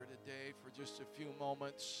just a few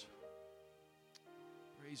moments.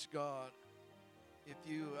 Praise God. If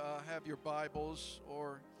you have your Bibles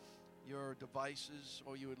or your devices,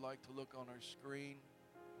 or you would like to look on our screen,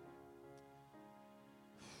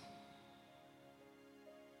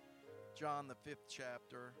 John, the 5th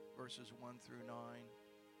chapter, verses 1 through 9.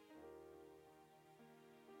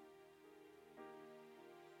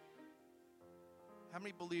 How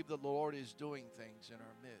many believe the Lord is doing things in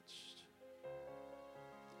our midst?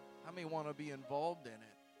 How many want to be involved in it?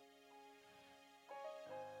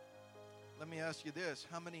 Let me ask you this.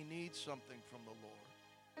 How many need something from the Lord?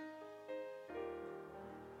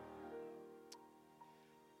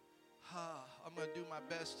 I'm going to do my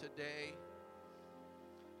best today.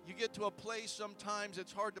 You get to a place sometimes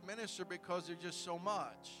it's hard to minister because there's just so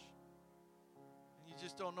much. And you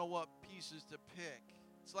just don't know what pieces to pick.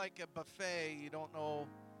 It's like a buffet. You don't know,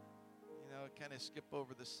 kind of skip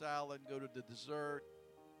over the salad and go to the dessert,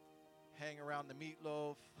 hang around the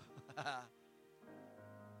meatloaf.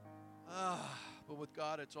 But with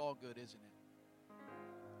God, it's all good, isn't it?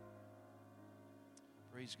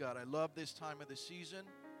 Praise God. I love this time of the season.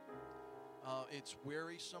 It's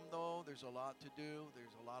wearisome, though. There's a lot to do.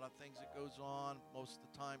 There's a lot of things that goes on. Most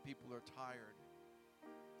of the time, people are tired.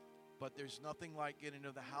 But there's nothing like getting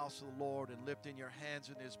into the house of the Lord and lifting your hands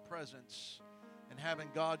in His presence and having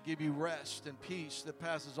God give you rest and peace that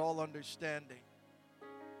passes all understanding.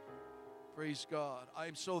 Praise God. I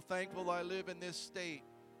am so thankful I live in this state.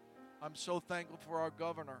 I'm so thankful for our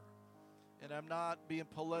governor. And I'm not being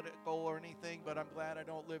political or anything, but I'm glad I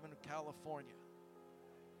don't live in California.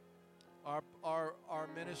 Our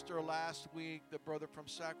minister last week, the brother from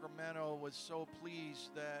Sacramento, was so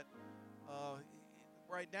pleased that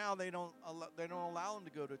right now they don't allow them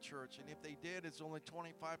to go to church, and if they did, it's only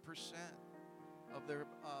 25% of their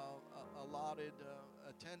allotted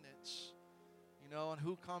attendance. And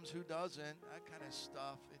who comes, who doesn't, that kind of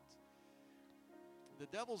stuff. The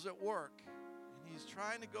devil's at work, and he's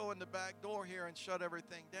trying to go in the back door here and shut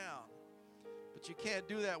everything down. But you can't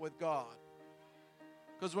do that with God.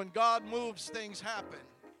 Because when God moves, things happen.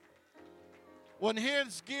 When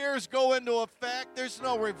His gears go into effect, there's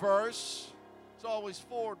no reverse. It's always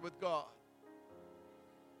forward with God.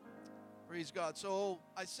 Praise God. So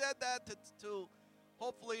I said that to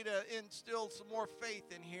hopefully to instill some more faith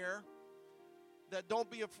in here. That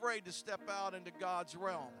don't be afraid to step out into God's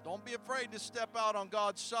realm. Don't be afraid to step out on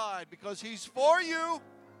God's side, because He's for you.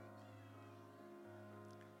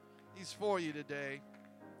 He's for you today.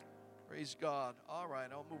 Praise God. All right,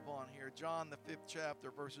 I'll move on here. John, the 5th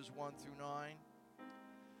chapter, verses 1 through 9.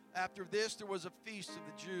 After this, there was a feast of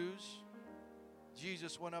the Jews.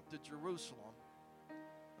 Jesus went up to Jerusalem.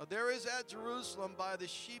 Now, there is at Jerusalem by the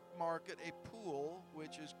sheep market a pool,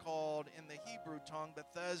 which is called in the Hebrew tongue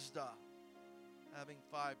Bethesda, having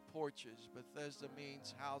 5 porches. Bethesda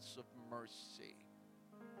means house of mercy.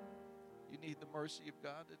 You need the mercy of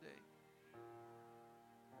God today.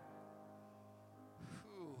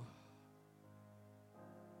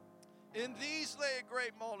 In these lay a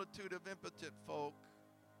great multitude of impotent folk.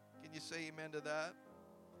 Can you say amen to that?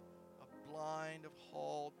 Of blind, of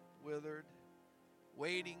halt, withered,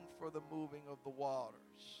 waiting for the moving of the waters.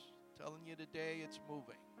 Telling you today it's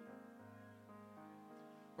moving.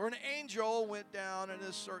 For an angel went down in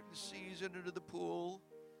a certain season into the pool,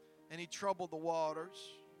 and he troubled the waters.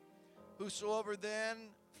 Whosoever then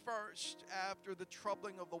first, after the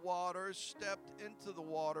troubling of the waters, stepped into the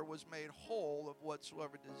water was made whole of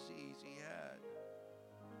whatsoever disease he had.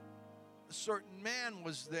 A certain man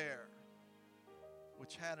was there,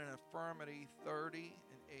 which had an infirmity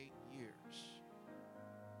 38 years.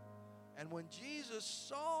 And when Jesus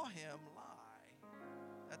saw him lie,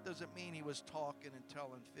 that doesn't mean he was talking and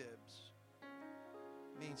telling fibs.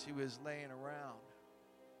 It means he was laying around.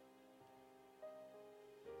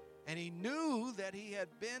 And he knew that he had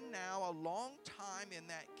been now a long time in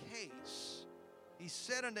that case. He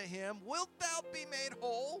said unto him, Wilt thou be made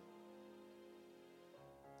whole?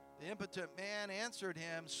 The impotent man answered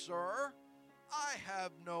him, Sir, I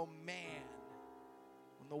have no man,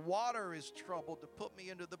 when the water is troubled, to put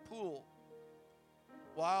me into the pool.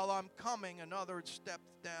 While I'm coming, another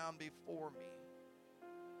stepped down before me.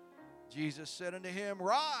 Jesus said unto him,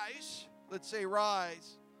 Rise. Let's say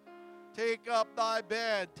rise. Take up thy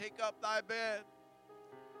bed,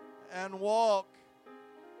 and walk.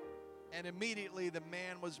 And immediately the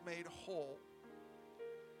man was made whole.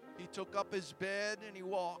 He took up his bed and he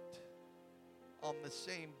walked. On the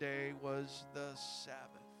same day was the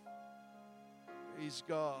Sabbath. Praise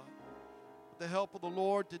God. With the help of the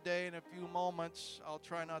Lord today, in a few moments, I'll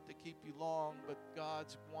try not to keep you long, but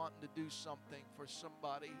God's wanting to do something for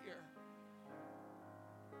somebody here.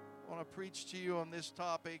 I to preach to you on this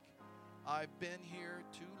topic. I've been here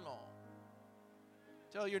too long.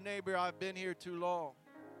 Tell your neighbor, I've been here too long.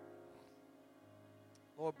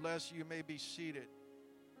 Lord bless you. You may be seated.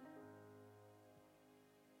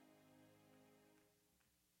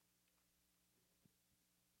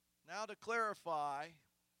 Now to clarify,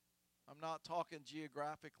 I'm not talking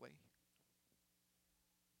geographically.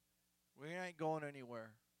 We ain't going anywhere.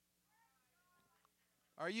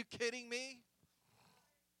 Are you kidding me?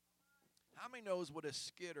 How many knows what a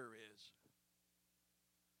skidder is?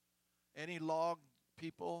 Any log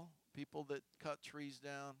people that cut trees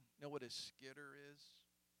down, know what a skidder is?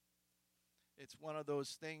 It's one of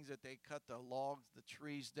those things that they cut the logs, the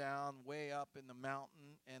trees down way up in the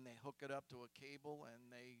mountain, and they hook it up to a cable,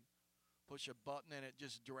 and they push a button, and it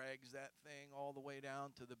just drags that thing all the way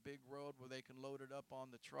down to the big road where they can load it up on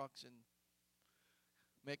the trucks and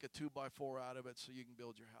make a 2x4 out of it so you can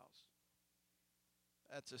build your house.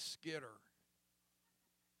 That's a skidder.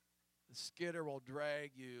 The skidder will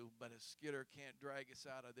drag you, but a skidder can't drag us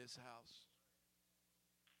out of this house.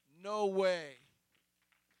 No way.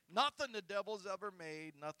 Nothing the devil's ever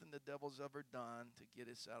made, nothing the devil's ever done to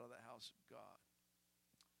get us out of the house of God.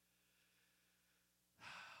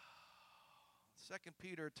 2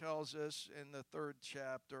 Peter tells us in the 3rd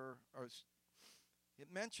chapter, or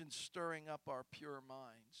it mentions stirring up our pure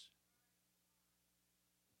minds.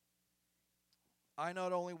 I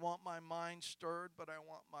not only want my mind stirred, but I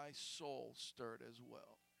want my soul stirred as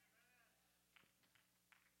well.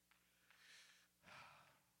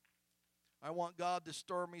 I want God to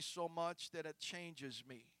stir me so much that it changes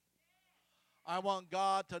me. I want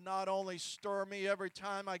God to not only stir me every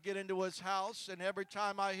time I get into His house and every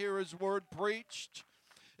time I hear His word preached,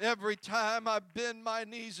 every time I bend my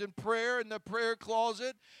knees in prayer in the prayer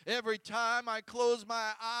closet, every time I close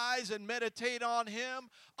my eyes and meditate on Him,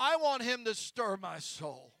 I want Him to stir my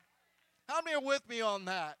soul. How many are with me on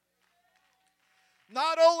that?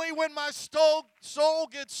 Not only when my soul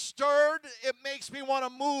gets stirred, it makes me want to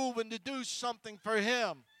move and to do something for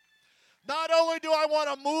Him. Not only do I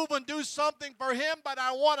want to move and do something for Him, but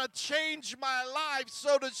I want to change my life,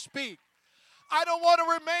 so to speak. I don't want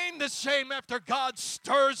to remain the same after God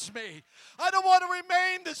stirs me. I don't want to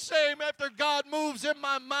remain the same after God moves in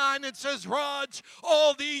my mind and says, Raj,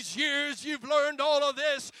 all these years you've learned all of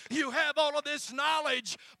this. You have all of this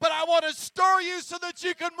knowledge, but I want to stir you so that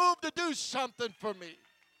you can move to do something for me.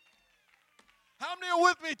 How many are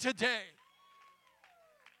with me today?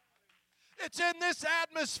 It's in this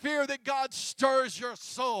atmosphere that God stirs your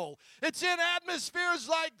soul. It's in atmospheres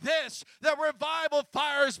like this that revival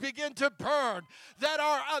fires begin to burn, that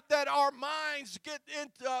our minds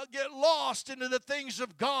get lost into the things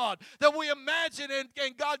of God, that we imagine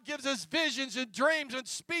and God gives us visions and dreams and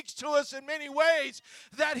speaks to us in many ways,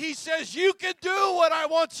 that He says, you can do what I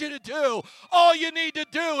want you to do. All you need to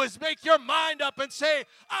do is make your mind up and say,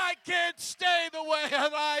 I can't stay the way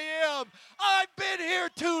that I am. I've been here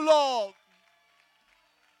too long.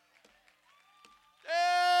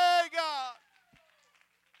 Hey, God.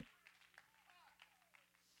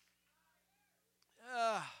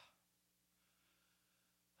 I've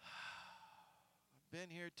been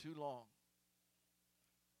here too long.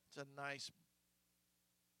 It's a nice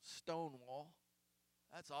stone wall.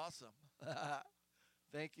 That's awesome.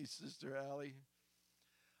 Thank you, Sister Allie.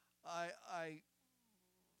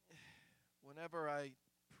 Whenever I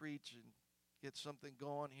preach and get something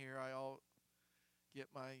going here, I'll get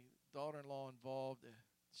my daughter-in-law involved.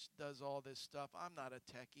 She does all this stuff. I'm not a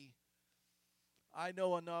techie. I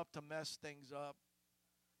know enough to mess things up.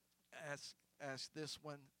 Ask this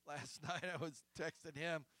one. Last night I was texting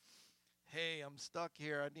him, hey, I'm stuck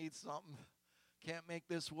here. I need something. Can't make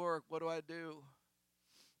this work. What do I do?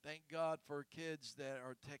 Thank God for kids that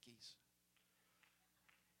are techies.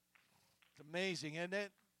 It's amazing, isn't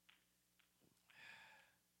it?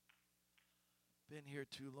 Been here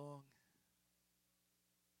too long.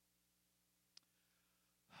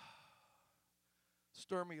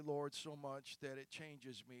 Stir me, Lord, so much that it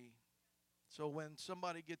changes me. So when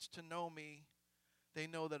somebody gets to know me, they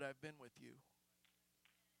know that I've been with you.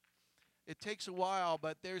 It takes a while,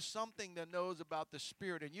 but there's something that knows about the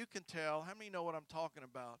Spirit, and you can tell. How many know what I'm talking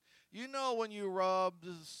about? You know when you rub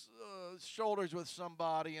shoulders with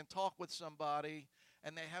somebody and talk with somebody,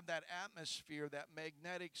 and they have that atmosphere, that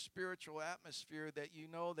magnetic spiritual atmosphere, that you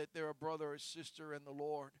know that they're a brother or sister in the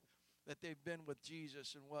Lord, that they've been with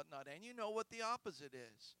Jesus and whatnot. And you know what the opposite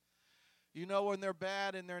is. You know when they're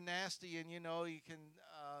bad and they're nasty, and you know you can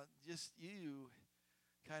just you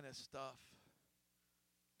kind of stuff.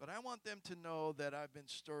 But I want them to know that I've been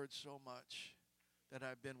stirred so much that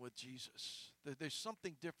I've been with Jesus. That there's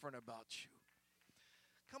something different about you.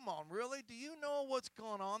 Come on, really? Do you know what's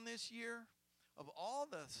going on this year? Of all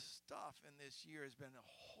the stuff in this year has been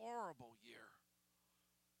a horrible year.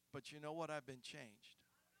 But you know what? I've been changed.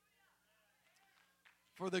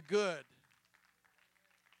 For the good.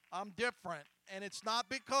 I'm different. And it's not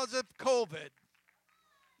because of COVID.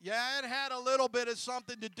 Yeah, it had a little bit of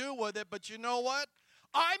something to do with it. But you know what?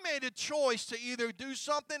 I made a choice to either do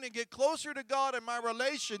something and get closer to God in my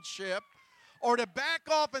relationship, or to back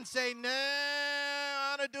off and say, nah,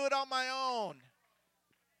 I'm going to do it on my own.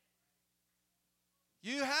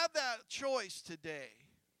 You have that choice today.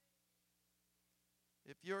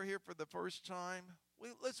 If you're here for the first time,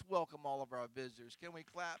 let's welcome all of our visitors. Can we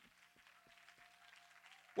clap?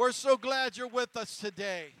 We're so glad you're with us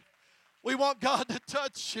today. We want God to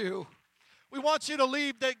touch you. We want you to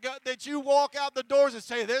leave, that you walk out the doors and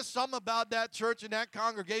say, there's something about that church and that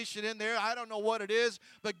congregation in there. I don't know what it is,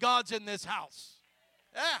 but God's in this house.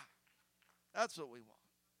 Yeah, that's what we want.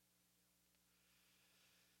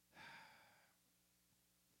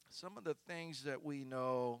 Some of the things that we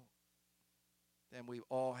know and we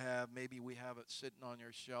all have, maybe we have it sitting on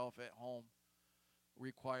your shelf at home,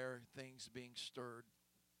 require things being stirred.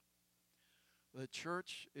 The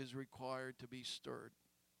church is required to be stirred.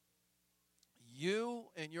 You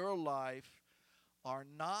in your life are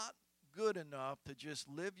not good enough to just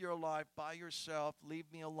live your life by yourself. Leave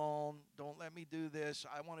me alone. Don't let me do this.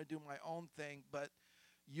 I want to do my own thing. But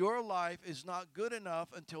your life is not good enough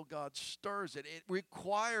until God stirs it. It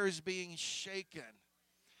requires being shaken.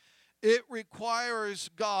 It requires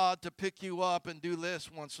God to pick you up and do this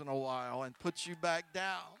once in a while and put you back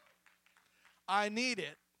down. I need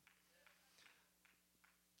it.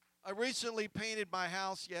 I recently painted my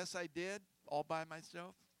house. Yes, I did. All by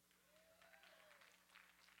myself.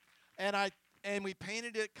 And we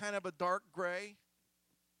painted it kind of a dark gray.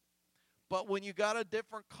 But when you got a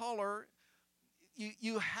different color,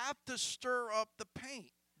 you have to stir up the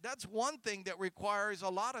paint. That's one thing that requires a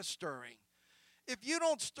lot of stirring. If you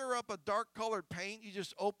don't stir up a dark colored paint, you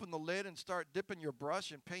just open the lid and start dipping your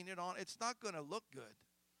brush and paint it on, it's not going to look good.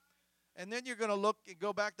 And then you're going to look and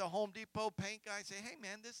go back to Home Depot paint guy and say, hey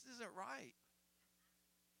man, this isn't right.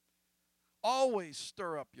 Always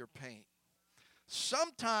stir up your paint.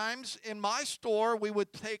 Sometimes in my store, we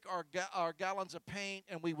would take our gallons of paint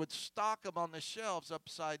and we would stock them on the shelves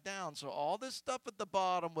upside down. So all this stuff at the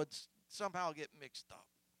bottom would somehow get mixed up.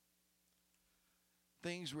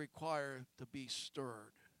 Things require to be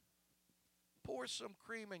stirred. Pour some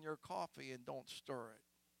cream in your coffee and don't stir it.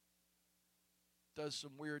 Does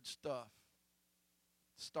some weird stuff.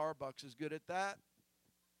 Starbucks is good at that.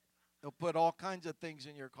 They'll put all kinds of things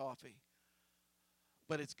in your coffee.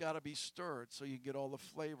 But it's got to be stirred so you get all the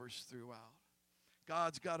flavors throughout.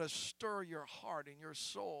 God's got to stir your heart and your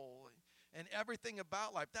soul and everything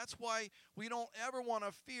about life. That's why we don't ever want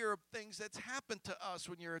to fear things that's happened to us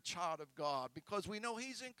when you're a child of God, because we know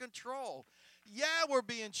He's in control. Yeah, we're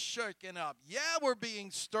being shaken up. Yeah, we're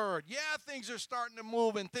being stirred. Yeah, things are starting to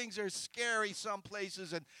move and things are scary some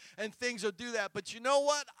places and things will do that. But you know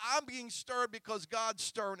what? I'm being stirred because God's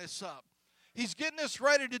stirring us up. He's getting us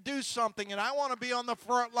ready to do something, and I want to be on the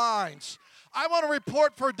front lines. I want to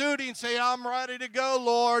report for duty and say, I'm ready to go,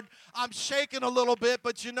 Lord. I'm shaking a little bit,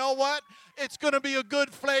 but you know what? It's going to be a good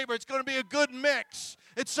flavor. It's going to be a good mix.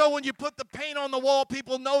 It's so when you put the paint on the wall,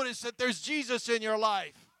 people notice that there's Jesus in your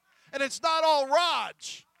life. And it's not all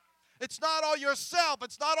Raj. It's not all yourself.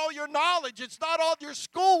 It's not all your knowledge. It's not all your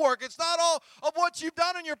schoolwork. It's not all of what you've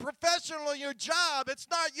done in your profession or your job. It's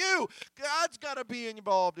not you. God's got to be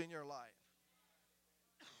involved in your life.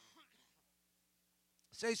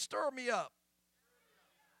 Say, stir me up.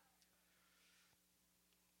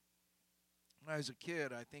 When I was a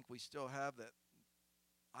kid, I think we still have that.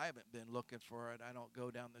 I haven't been looking for it. I don't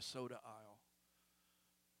go down the soda aisle.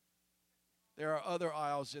 There are other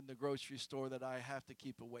aisles in the grocery store that I have to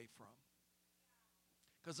keep away from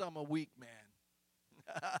because I'm a weak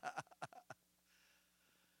man.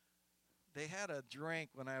 They had a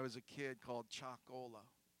drink when I was a kid called Chocola.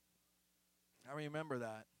 I remember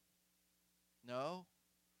that. No?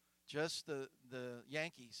 Just the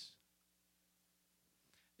Yankees.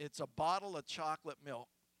 It's a bottle of chocolate milk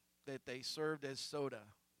that they served as soda.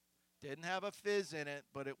 Didn't have a fizz in it,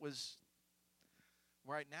 but it was,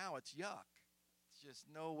 right now it's yuck. It's just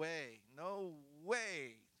no way. No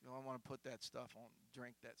way. You don't want to put that stuff on,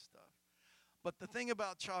 drink that stuff. But the thing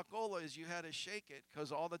about Chocola is you had to shake it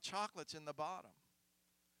because all the chocolate's in the bottom.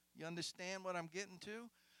 You understand what I'm getting to?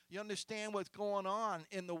 You understand what's going on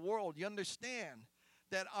in the world. You understand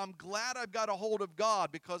that I'm glad I've got a hold of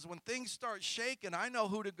God, because when things start shaking, I know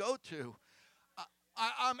who to go to.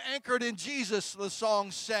 I'm anchored in Jesus, the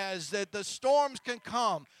song says, that the storms can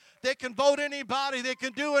come. They can vote anybody. They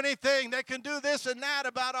can do anything. They can do this and that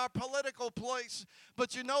about our political place.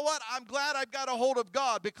 But you know what? I'm glad I've got a hold of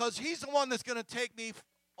God, because He's the one that's going to take me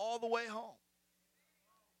all the way home.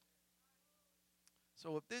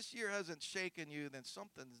 So if this year hasn't shaken you, then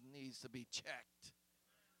something needs to be checked.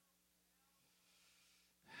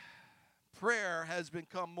 Prayer has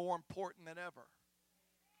become more important than ever.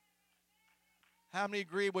 How many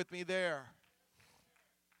agree with me there?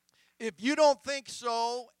 If you don't think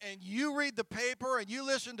so, and you read the paper and you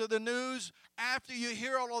listen to the news, after you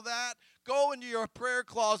hear all of that, go into your prayer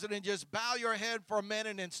closet and just bow your head for a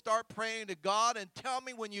minute and start praying to God, and tell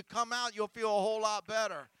me when you come out, you'll feel a whole lot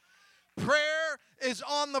better. Prayer is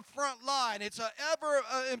on the front line. It's an ever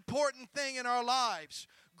important thing in our lives.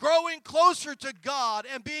 Growing closer to God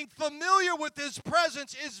and being familiar with His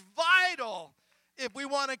presence is vital. If we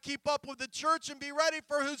want to keep up with the church and be ready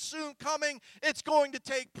for His soon coming, it's going to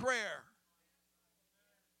take prayer.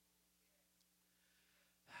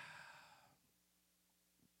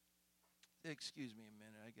 Excuse me a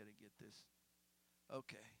minute. I got to get this.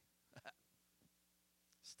 Okay.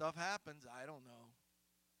 Stuff happens. I don't know.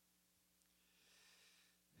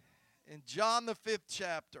 In John the 5th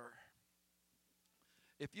chapter,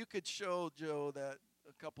 if you could show Joe that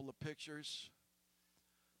a couple of pictures.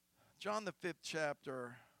 John the 5th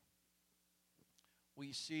chapter,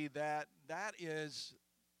 we see that is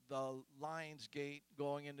the Lion's Gate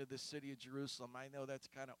going into the city of Jerusalem. I know that's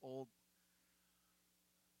kind of old.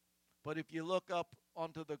 But if you look up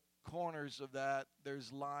onto the corners of that,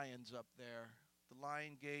 there's lions up there. The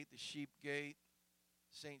Lion Gate, the Sheep Gate,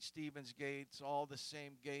 St. Stephen's Gate, it's all the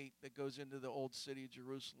same gate that goes into the old city of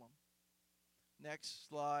Jerusalem. Next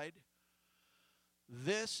slide.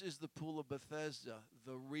 This is the Pool of Bethesda,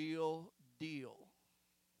 the real deal.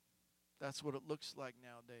 That's what it looks like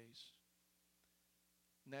nowadays.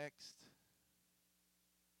 Next.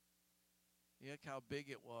 Look how big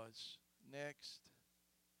it was. Next.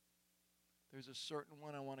 There's a certain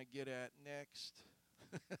one I want to get at. Next.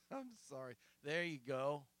 I'm sorry. There you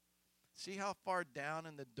go. See how far down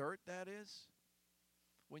in the dirt that is?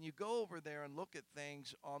 When you go over there and look at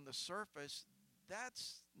things on the surface,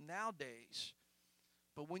 that's nowadays.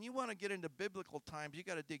 But when you want to get into biblical times, you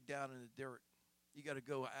got to dig down in the dirt. You got to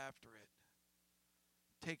go after it.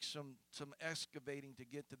 Take some excavating to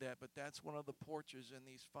get to that. But that's one of the porches in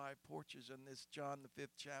these 5 porches in this John the 5th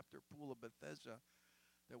chapter, Pool of Bethesda,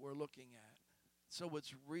 that we're looking at. So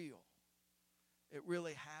it's real. It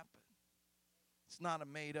really happened. It's not a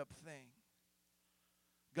made-up thing.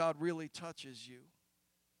 God really touches you.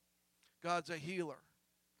 God's a healer.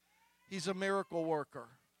 He's a miracle worker.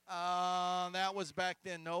 That was back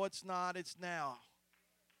then. No, it's not. It's now.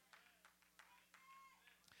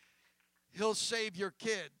 He'll save your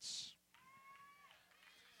kids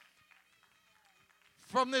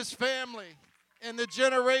from this family and the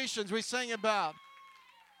generations we sang about.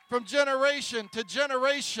 From generation to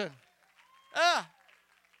generation. Yeah.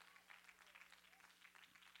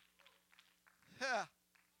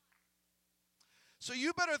 So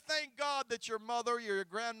you better thank God that your mother, your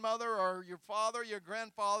grandmother, or your father, your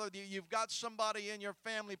grandfather, you've got somebody in your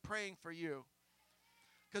family praying for you.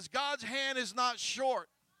 Because God's hand is not short.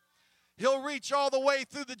 He'll reach all the way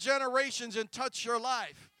through the generations and touch your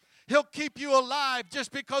life. He'll keep you alive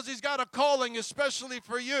just because He's got a calling especially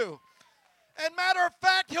for you. And matter of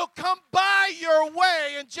fact, He'll come by your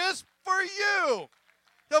way, and just for you,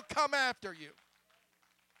 He'll come after you.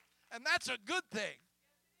 And that's a good thing.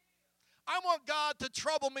 I want God to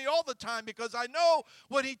trouble me all the time, because I know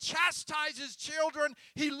when He chastises children,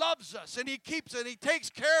 He loves us and He keeps it. He takes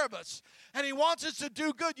care of us and He wants us to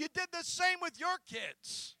do good. You did the same with your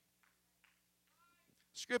kids.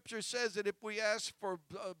 Scripture says that if we ask for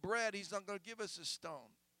bread, He's not going to give us a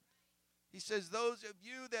stone. He says those of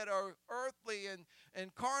you that are earthly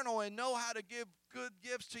and carnal and know how to give good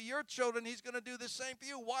gifts to your children, He's going to do the same for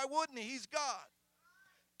you. Why wouldn't He? He's God.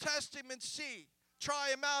 Test Him and see. Try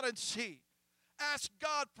Him out and see. Ask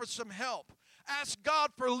God for some help. Ask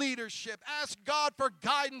God for leadership. Ask God for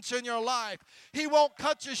guidance in your life. He won't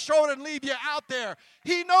cut you short and leave you out there.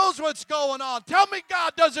 He knows what's going on. Tell me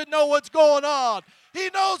God doesn't know what's going on. He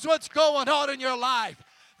knows what's going on in your life.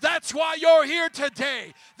 That's why you're here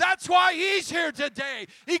today. That's why He's here today.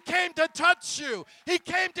 He came to touch you. He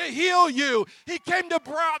came to heal you. He came to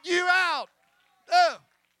bring you out.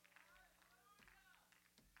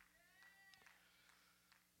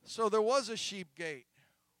 So there was a sheep gate.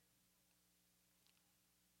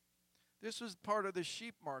 This was part of the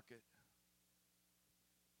sheep market.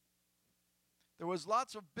 There was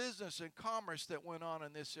lots of business and commerce that went on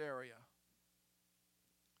in this area.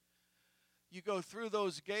 You go through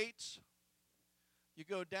those gates, You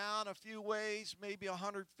go down a few ways, maybe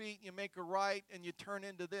 100 feet, and you make a right, and you turn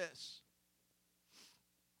into this.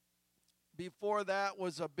 Before that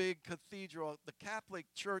was a big cathedral. The Catholic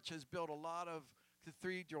Church has built a lot of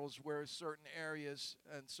cathedrals where certain areas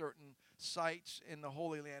and certain sites in the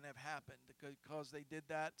Holy Land have happened because they did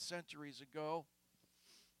that centuries ago.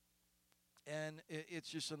 And it's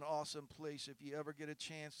just an awesome place. If you ever get a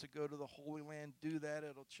chance to go to the Holy Land, do that.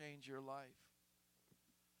 It'll change your life.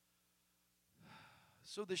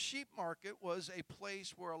 So the sheep market was a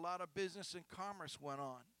place where a lot of business and commerce went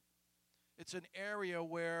on. It's an area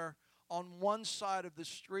where on one side of the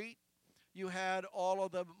street, you had all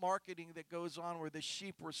of the marketing that goes on where the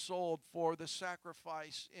sheep were sold for the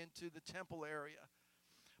sacrifice into the temple area.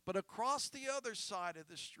 But across the other side of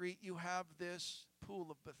the street, you have this pool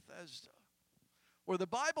of Bethesda, where the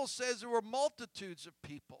Bible says there were multitudes of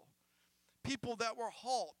people. People that were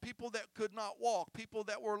halt, people that could not walk, people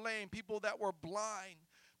that were lame, people that were blind.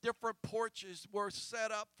 Different porches were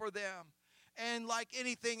set up for them. And like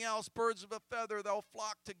anything else, birds of a feather, they'll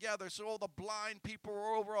flock together. So all the blind people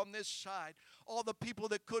were over on this side. All the people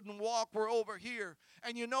that couldn't walk were over here.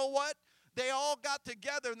 And you know what? They all got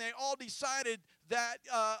together and they all decided that,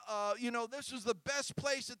 this was the best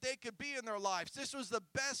place that they could be in their lives. This was the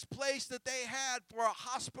best place that they had for a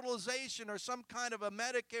hospitalization or some kind of a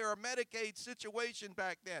Medicare or Medicaid situation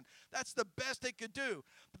back then. That's the best they could do.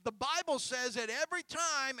 But the Bible says that every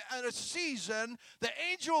time at a season, the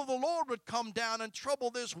angel of the Lord would come down and trouble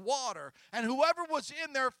this water. And whoever was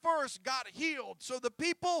in there first got healed. So the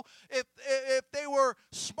people, if they were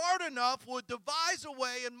smart enough, would devise a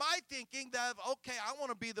way, in my thinking, that, okay, I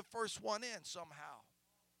want to be the first one in somehow.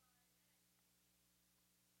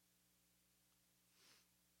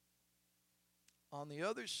 On the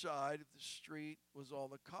other side of the street was all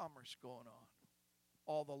the commerce going on,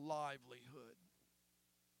 all the livelihood.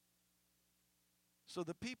 So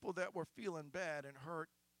the people that were feeling bad and hurt,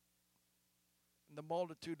 and the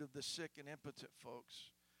multitude of the sick and impotent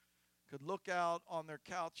folks, could look out on their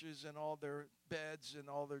couches and all their beds and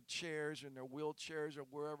all their chairs and their wheelchairs or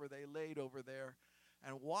wherever they laid over there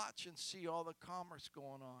and watch and see all the commerce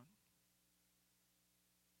going on.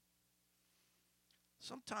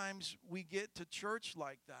 Sometimes we get to church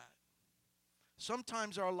like that.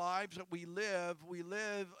 Sometimes our lives that we live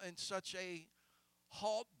in such a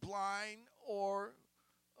halt, blind, or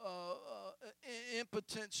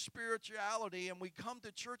impotent spirituality, and we come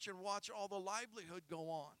to church and watch all the livelihood go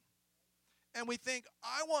on. And we think,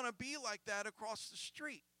 I want to be like that across the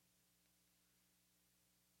street.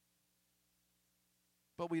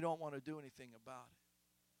 But we don't want to do anything about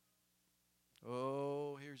it.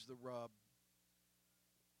 Oh, here's the rub.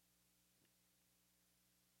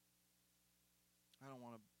 I don't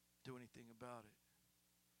want to do anything about it.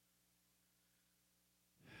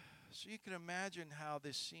 So you can imagine how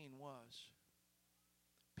this scene was.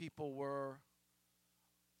 People were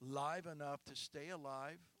live enough to stay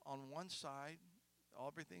alive on one side.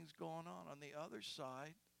 Everything's going on. On the other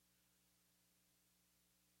side,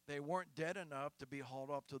 they weren't dead enough to be hauled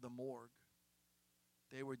off to the morgue.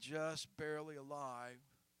 They were just barely alive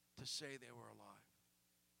to say they were alive.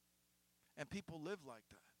 And people live like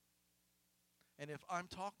that. And if I'm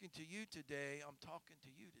talking to you today, I'm talking to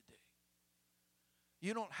you today.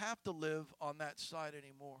 You don't have to live on that side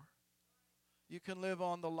anymore. You can live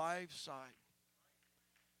on the live side.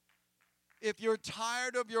 If you're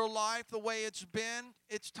tired of your life the way it's been,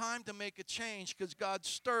 it's time to make a change because God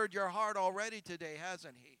stirred your heart already today,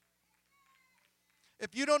 hasn't He?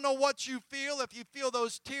 If you don't know what you feel, if you feel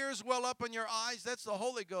those tears well up in your eyes, that's the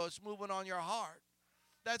Holy Ghost moving on your heart.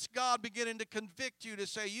 That's God beginning to convict you to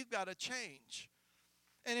say, you've got to change.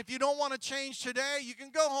 And if you don't want to change today, you can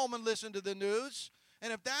go home and listen to the news.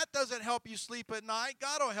 And if that doesn't help you sleep at night,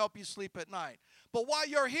 God will help you sleep at night. But while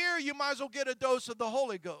you're here, you might as well get a dose of the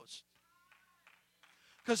Holy Ghost.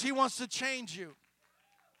 Because He wants to change you.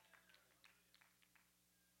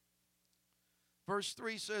 Verse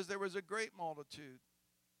 3 says there was a great multitude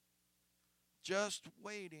just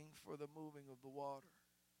waiting for the moving of the water.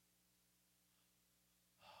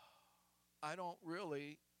 I don't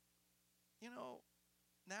really,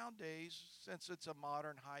 nowadays, since it's a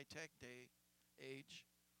modern high-tech age,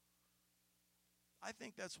 I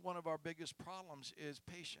think that's one of our biggest problems is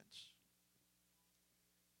patience.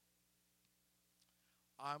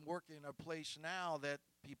 I'm working in a place now that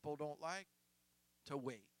people don't like to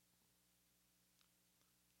wait.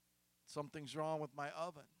 Something's wrong with my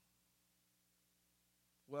oven.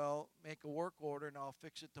 Well, make a work order and I'll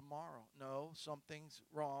fix it tomorrow. No, something's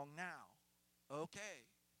wrong now. Okay.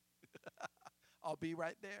 I'll be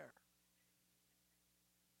right there.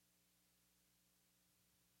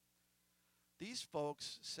 These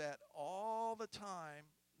folks sat all the time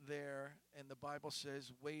there, and the Bible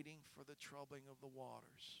says, waiting for the troubling of the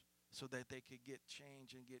waters so that they could get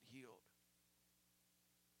change and get healed.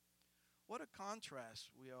 What a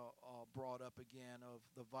contrast we all brought up again of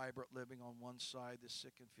the vibrant living on one side, the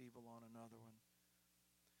sick and feeble on another one.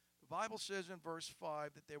 The Bible says in verse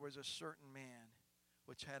 5 that there was a certain man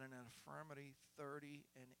which had an infirmity 38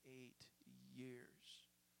 years.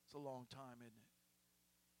 It's a long time, isn't it?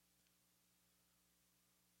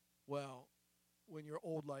 Well, when you're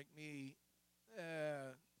old like me,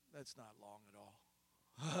 that's not long at all.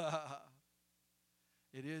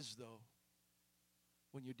 It is, though.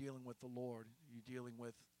 When you're dealing with the Lord, you're dealing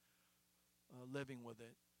with living with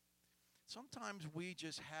it. Sometimes we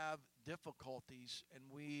just have difficulties, and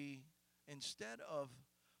we, instead of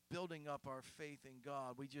building up our faith in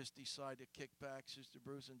God, we just decide to kick back, Sister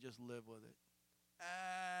Bruce, and just live with it.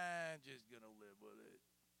 I'm just going to live with it.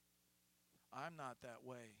 I'm not that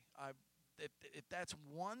way. If that's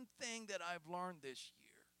one thing that I've learned this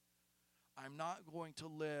year, I'm not going to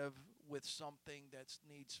live with something that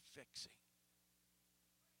needs fixing.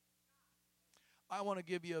 I want to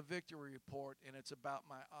give you a victory report, and it's about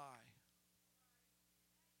my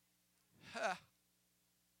eye.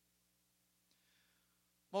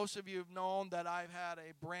 Most of you have known that I've had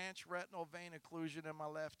a branch retinal vein occlusion in my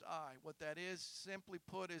left eye. What that is, simply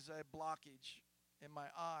put, is a blockage in my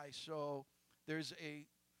eye. So there's a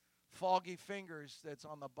foggy fingers that's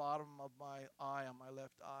on the bottom of my eye, on my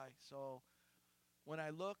left eye. So when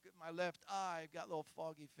I look at my left eye, I've got little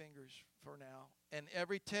foggy fingers for now. And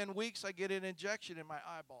every 10 weeks, I get an injection in my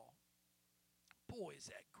eyeball. Boy, is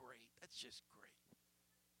that great. That's just great.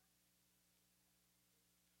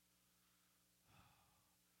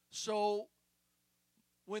 So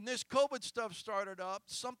when this COVID stuff started up,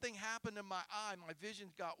 something happened in my eye. My vision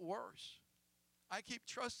got worse. I keep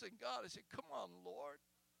trusting God. I said, come on, Lord.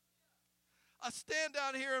 I stand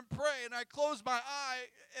down here and pray, and I close my eye,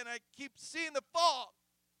 and I keep seeing the fog.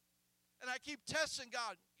 And I keep testing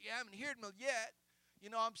God. You haven't heard me yet. You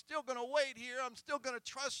know, I'm still going to wait here. I'm still going to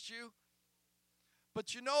trust you.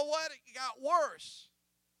 But you know what? It got worse.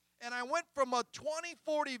 And I went from a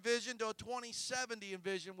 20/40 vision to a 20/70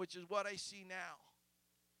 vision, which is what I see now.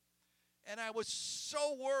 And I was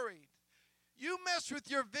so worried. You mess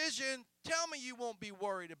with your vision, tell me you won't be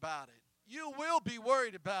worried about it. You will be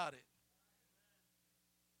worried about it.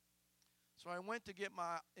 So I went to get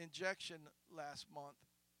my injection last month,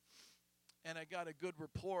 and I got a good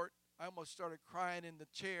report. I almost started crying in the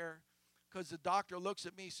chair because the doctor looks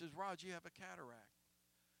at me and says, Rod, you have a cataract.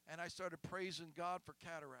 And I started praising God for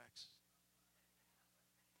cataracts.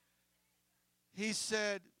 He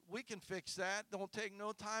said, we can fix that. Don't take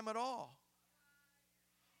no time at all.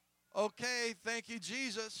 Okay, thank you,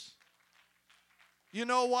 Jesus. You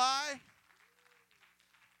know why?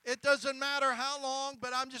 It doesn't matter how long,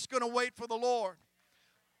 but I'm just going to wait for the Lord.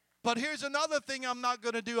 But here's another thing I'm not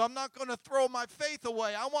going to do. I'm not going to throw my faith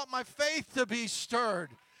away. I want my faith to be stirred.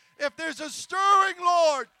 If there's a stirring,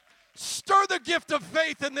 Lord, stir the gift of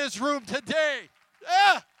faith in this room today.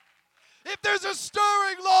 Yeah. If there's a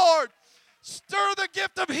stirring, Lord, stir the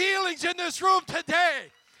gift of healings in this room today.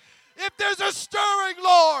 If there's a stirring,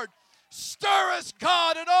 Lord, stir us,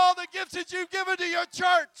 God, in all the gifts that you've given to your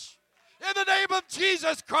church. In the name of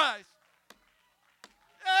Jesus Christ.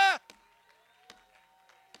 Yeah.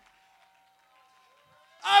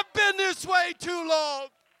 I've been this way too long.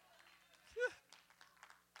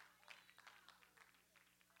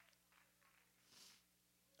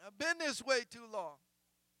 I've been this way too long.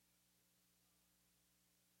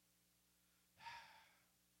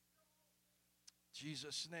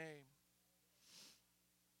 Jesus' name.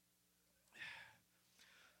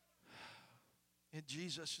 In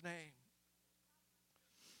Jesus' name.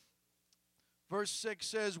 Verse 6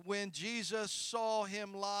 says, when Jesus saw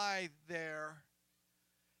him lie there,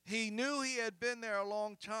 he knew he had been there a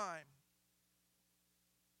long time.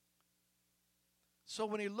 So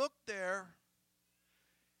when he looked there,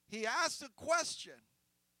 he asked a question.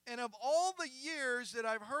 And of all the years that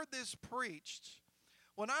I've heard this preached,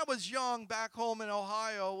 when I was young back home in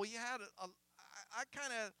Ohio, we had I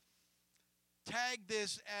kind of tagged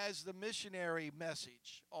this as the missionary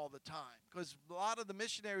message all the time. Because a lot of the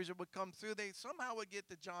missionaries that would come through, they somehow would get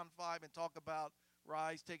to John 5 and talk about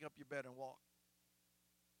rise, take up your bed, and walk.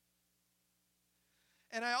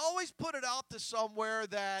 And I always put it out to somewhere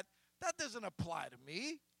that doesn't apply to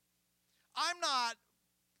me. I'm not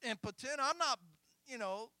impotent. I'm not,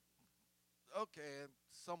 okay,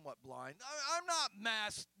 somewhat blind. I'm not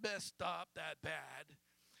messed up that bad.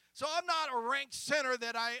 So I'm not a ranked sinner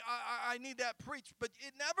that I need that preached. But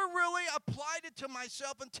it never really applied it to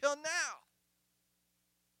myself until now.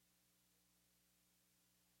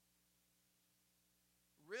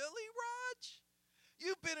 Really, Raj?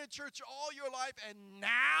 You've been in church all your life, and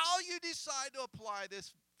now you decide to apply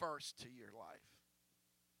this verse to your life.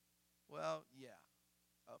 Well, yeah,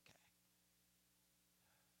 okay.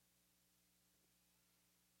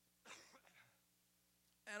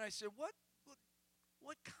 And I said, what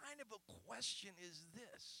kind of a question is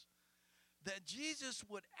this? That Jesus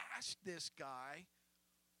would ask this guy,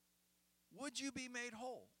 would you be made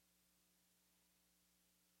whole?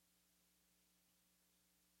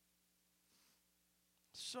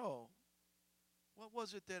 So, what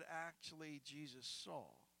was it that actually Jesus saw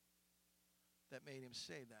that made him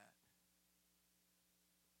say that?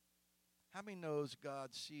 How many knows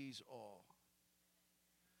God sees all?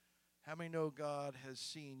 How many know God has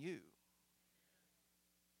seen you?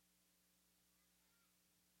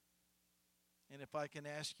 And if I can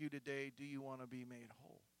ask you today, do you want to be made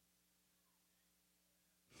whole?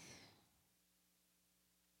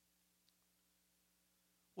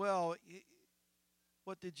 Well,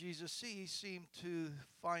 what did Jesus see? He seemed to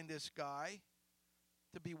find this guy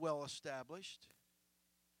to be well established.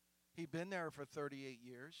 He'd been there for 38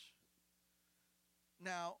 years.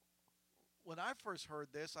 Now, when I first heard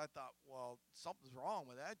this, I thought, well, something's wrong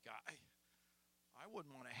with that guy. I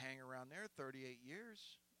wouldn't want to hang around there 38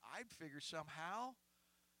 years. I'd figure somehow,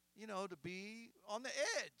 to be on the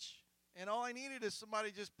edge. And all I needed is somebody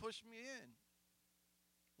just push me in.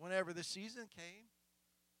 Whenever the season came,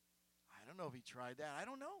 I don't know if he tried that. I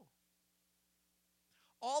don't know.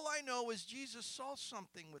 All I know is Jesus saw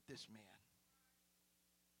something with this man.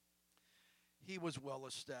 He was well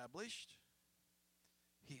established.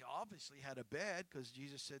 He obviously had a bed because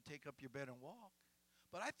Jesus said, take up your bed and walk.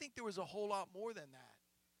 But I think there was a whole lot more than that.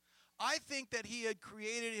 I think that he had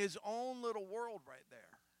created his own little world right there.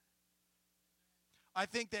 I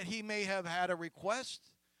think that he may have had a request.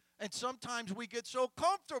 And sometimes we get so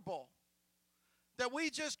comfortable that we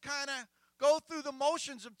just kind of go through the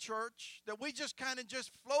motions of church, that we just kind of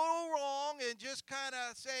just float along and just kind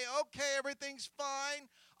of say, okay, everything's fine.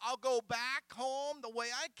 I'll go back home the way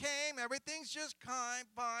I came. Everything's just fine.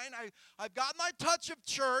 I've got my touch of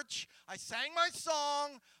church. I sang my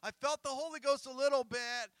song. I felt the Holy Ghost a little bit.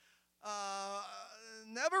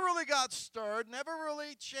 Never really got stirred. Never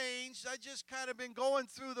really changed. I just kind of been going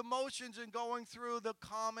through the motions and going through the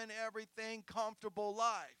common, everything, comfortable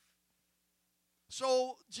life.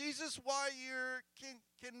 So, Jesus, why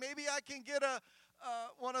can maybe I can get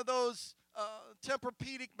one of those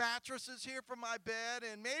Tempur-Pedic mattresses here for my bed,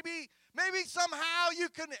 and maybe somehow you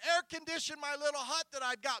can air condition my little hut that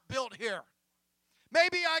I've got built here.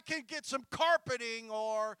 Maybe I can get some carpeting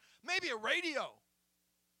or maybe a radio.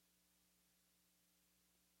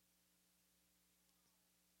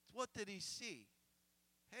 What did he see?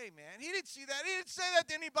 Hey, man, he didn't see that. He didn't say that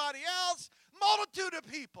to anybody else. Multitude of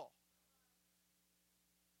people.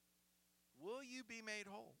 Will you be made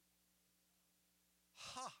whole?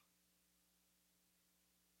 Ha!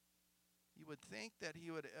 You would think that he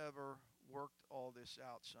would ever worked all this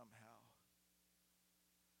out somehow.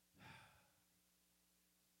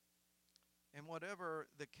 And whatever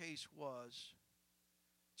the case was,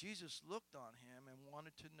 Jesus looked on him and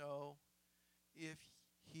wanted to know if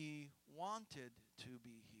he wanted to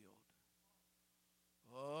be healed.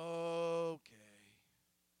 Okay.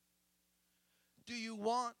 Do you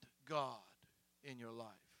want God in your life?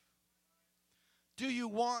 Do you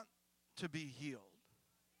want to be healed?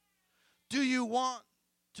 Do you want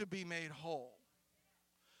to be made whole?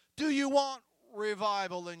 Do you want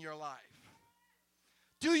revival in your life?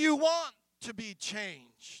 Do you want to be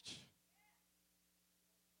changed?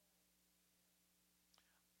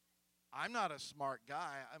 I'm not a smart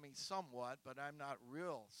guy. I mean, somewhat, but I'm not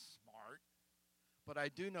real smart. But I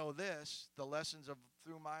do know this, the lessons of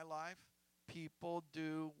through my life, people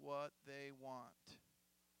do what they want.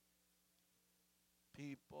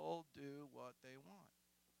 People do what they want.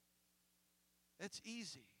 It's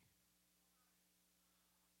easy.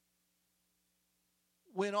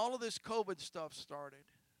 When all of this COVID stuff started,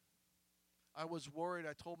 I was worried.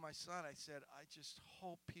 I told my son, I said, I just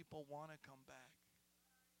hope people want to come back.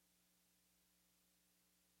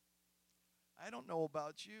 I don't know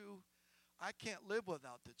about you. I can't live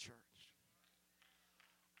without the church.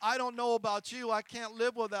 I don't know about you. I can't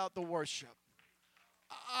live without the worship.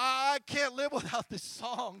 I can't live without the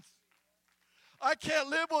songs. I can't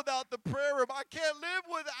live without the prayer room. I can't live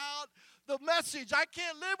without the message. I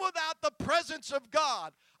can't live without the presence of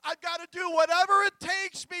God. I've got to do whatever it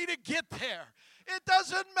takes me to get there. It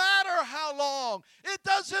doesn't matter how long. It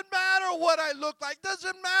doesn't matter what I look like. It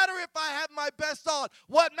doesn't matter if I have my best on.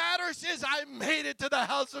 What matters is I made it to the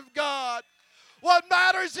house of God. What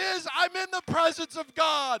matters is I'm in the presence of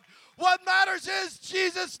God. What matters is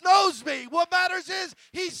Jesus knows me. What matters is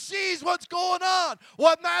he sees what's going on.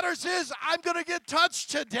 What matters is I'm going to get touched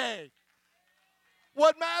today.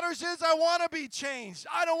 What matters is I want to be changed.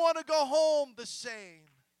 I don't want to go home the same.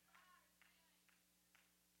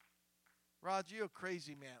 Rod, you're a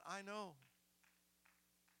crazy man. I know.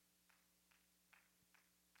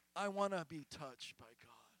 I want to be touched by God.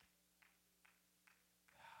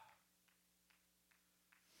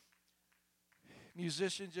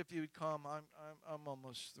 Musicians, if you would come, I'm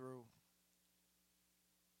almost through.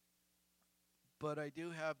 But I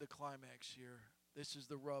do have the climax here. This is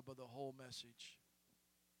the rub of the whole message.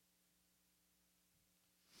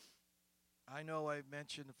 I know I've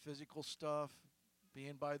mentioned the physical stuff,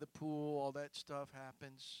 being by the pool, all that stuff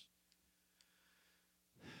happens.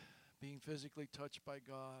 Being physically touched by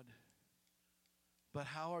God. But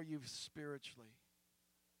how are you spiritually?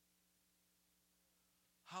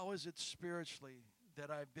 How is it spiritually that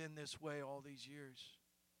I've been this way all these years?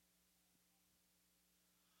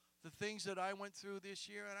 The things that I went through this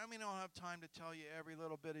year, and I mean, I don't have time to tell you every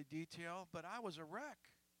little bit of detail, but I was a wreck.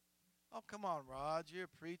 Oh, come on, Rod, you're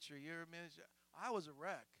a preacher, you're a minister. I was a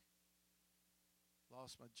wreck.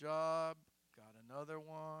 Lost my job, got another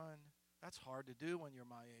one. That's hard to do when you're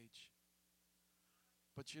my age.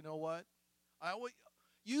 But you know what?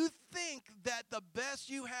 You think that the best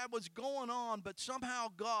you had was going on, but somehow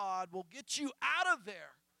God will get you out of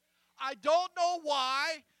there. I don't know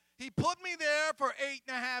why. He put me there for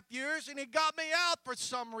 8.5 years, and he got me out for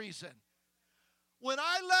some reason. When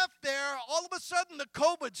I left there, all of a sudden the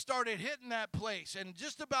COVID started hitting that place, and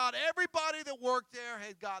just about everybody that worked there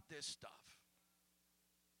had got this stuff.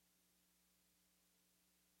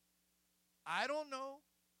 I don't know.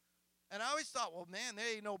 And I always thought, well, man,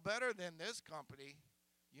 they ain't no better than this company.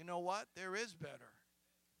 You know what? There is better.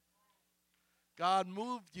 God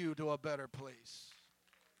moved you to a better place.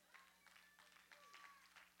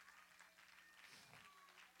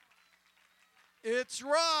 It's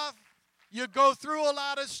rough. You go through a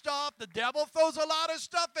lot of stuff. The devil throws a lot of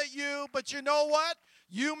stuff at you. But you know what?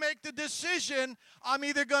 You make the decision. I'm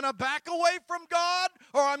either going to back away from God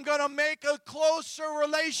or I'm going to make a closer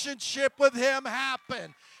relationship with him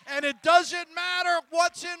happen. And it doesn't matter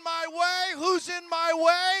what's in my way, who's in my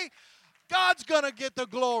way. God's going to get the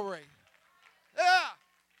glory. Yeah.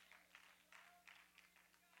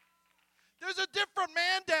 There's a different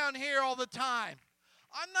man down here all the time.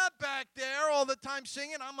 I'm not back there all the time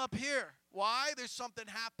singing. I'm up here. Why? There's something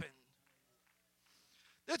happened.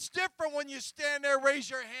 It's different when you stand there, raise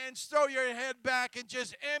your hands, throw your head back, and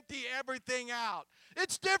just empty everything out.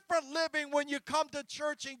 It's different living when you come to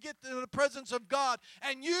church and get to the presence of God,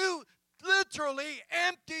 and you literally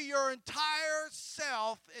empty your entire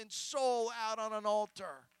self and soul out on an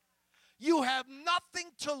altar. You have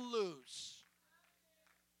nothing to lose.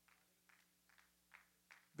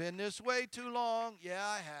 Been this way too long? Yeah,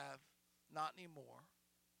 I have. Not anymore.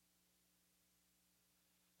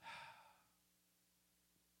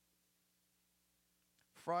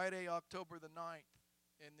 Friday, October the 9th,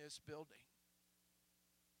 in this building,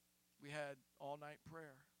 we had all-night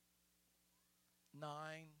prayer. 9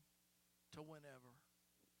 to whenever.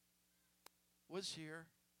 Was here.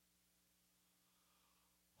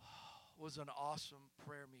 Was an awesome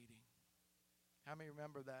prayer meeting. How many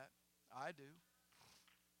remember that? I do.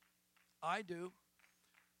 I do.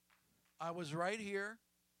 I was right here,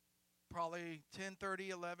 probably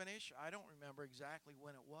 10:30, 11-ish. I don't remember exactly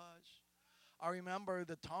when it was. I remember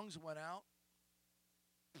the tongues went out.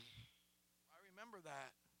 I remember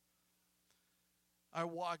that. I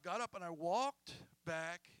got up and I walked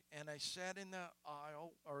back and I sat in the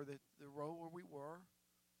aisle or the row where we were.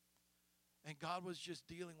 And God was just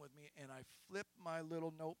dealing with me. And I flipped my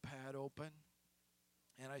little notepad open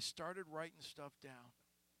and I started writing stuff down.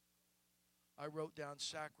 I wrote down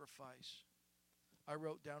sacrifice. I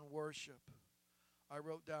wrote down worship. I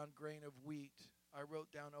wrote down grain of wheat. I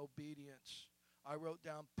wrote down obedience. I wrote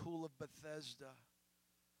down pool of Bethesda.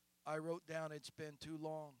 I wrote down it's been too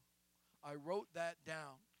long. I wrote that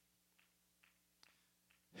down.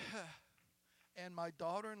 And my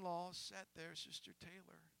daughter-in-law sat there, Sister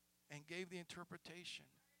Taylor, and gave the interpretation.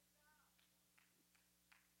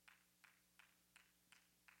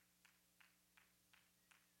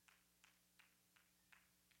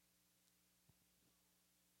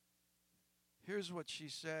 Here's what she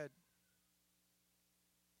said.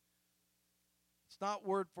 It's not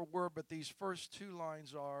word for word, but these first 2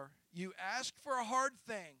 lines are, you ask for a hard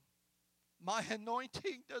thing. My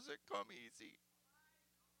anointing doesn't come easy.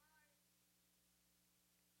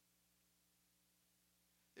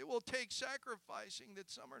 It will take sacrificing that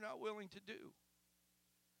some are not willing to do.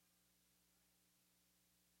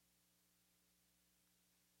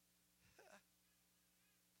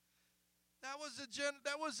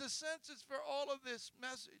 That was the census for all of this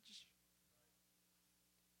message.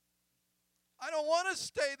 I don't want to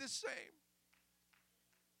stay the same.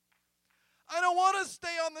 I don't want to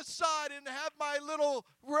stay on the side and have my little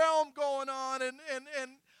realm going on. And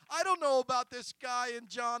I don't know about this guy in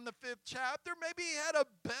John the 5th chapter. Maybe he had a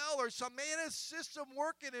bell or something. Maybe he had a system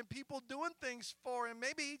working and people doing things for him.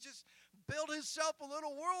 Maybe he just built himself a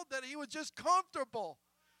little world that he was just comfortable.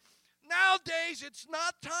 Nowadays, it's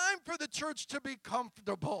not time for the church to be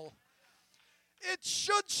comfortable. It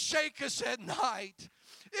should shake us at night.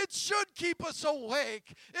 It should keep us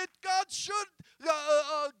awake. God should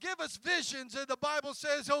give us visions. And the Bible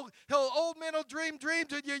says old men will dream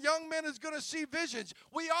dreams and your young men is going to see visions.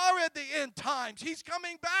 We are at the end times. He's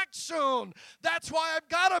coming back soon. That's why I've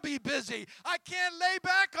got to be busy. I can't lay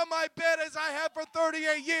back on my bed as I have for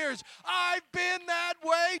 38 years. I've been that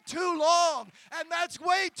way too long. And that's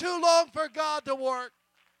way too long for God to work.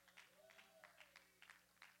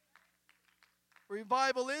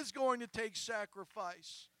 Revival is going to take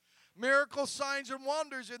sacrifice. Miracles, signs, and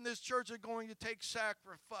wonders in this church are going to take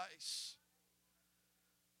sacrifice.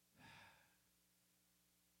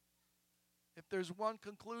 If there's one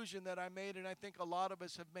conclusion that I made, and I think a lot of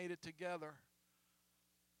us have made it together,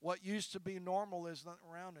 what used to be normal isn't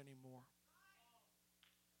around anymore.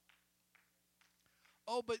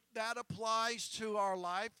 Oh, but that applies to our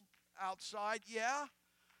life outside, yeah.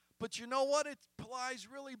 But you know what? It applies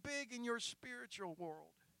really big in your spiritual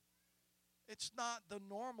world. It's not the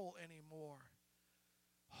normal anymore.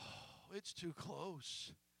 Oh, it's too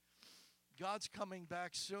close. God's coming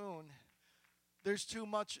back soon. There's too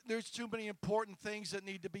many important things that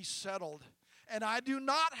need to be settled. And I do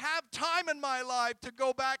not have time in my life to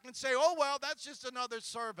go back and say, oh, well, that's just another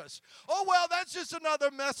service. Oh, well, that's just another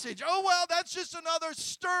message. Oh, well, that's just another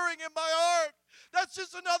stirring in my heart. That's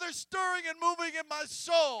just another stirring and moving in my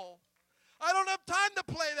soul. I don't have time to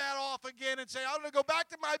play that off again and say, I'm going to go back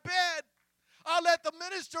to my bed. I'll let the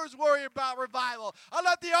ministers worry about revival. I'll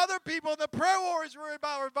let the other people, the prayer warriors, worry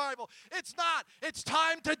about revival. It's not. It's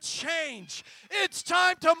time to change. It's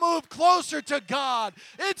time to move closer to God.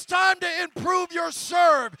 It's time to improve your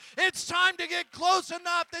serve. It's time to get close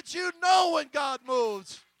enough that you know when God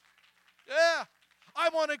moves. Yeah. I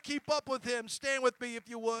want to keep up with Him. Stand with me if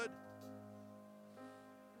you would.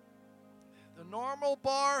 The normal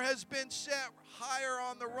bar has been set higher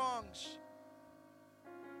on the rungs.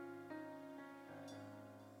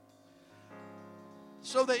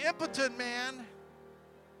 So the impotent man,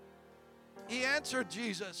 he answered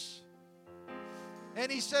Jesus.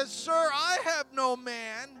 And he says, Sir, I have no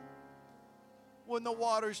man when the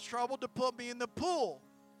water's troubled to put me in the pool.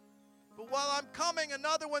 But while I'm coming,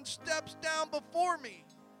 another one steps down before me.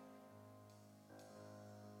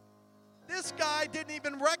 This guy didn't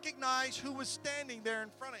even recognize who was standing there in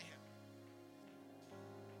front of him.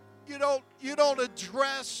 You don't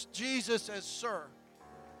address Jesus as sir.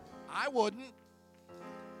 I wouldn't.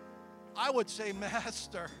 I would say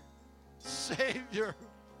Master, Savior,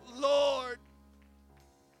 Lord.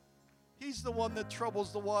 He's the one that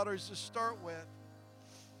troubles the waters to start with.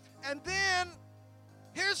 And then,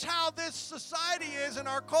 here's how this society is in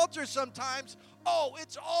our culture sometimes. Oh,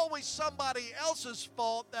 it's always somebody else's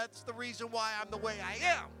fault. That's the reason why I'm the way I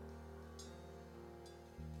am.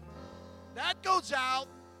 That goes out.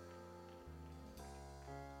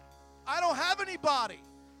 I don't have anybody.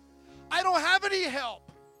 I don't have any help.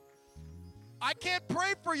 I can't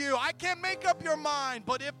pray for you. I can't make up your mind.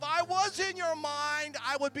 But if I was in your mind,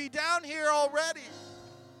 I would be down here already.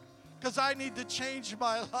 Because I need to change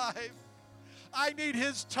my life. I need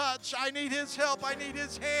His touch. I need His help. I need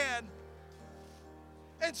His hand.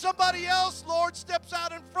 And somebody else, Lord, steps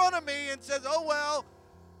out in front of me and says, oh, well,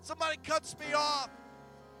 somebody cuts me off.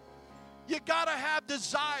 You got to have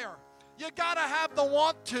desire. You got to have the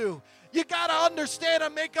want to. You got to understand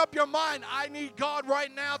and make up your mind. I need God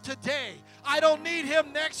right now today. I don't need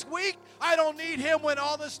Him next week. I don't need Him when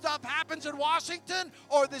all this stuff happens in Washington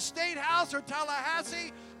or the State House or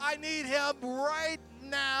Tallahassee. I need Him right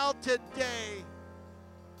now today.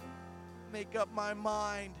 Make up my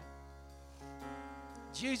mind.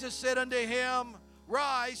 Jesus said unto him,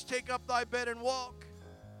 Rise, take up thy bed and walk.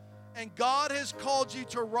 And God has called you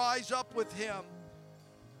to rise up with Him.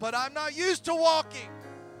 But I'm not used to walking.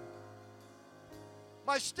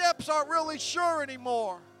 My steps aren't really sure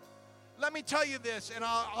anymore. Let me tell you this, and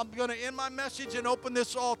I'm going to end my message and open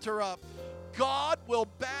this altar up. God will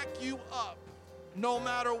back you up. No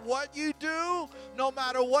matter what you do, no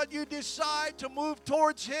matter what you decide to move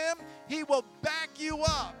towards Him, He will back you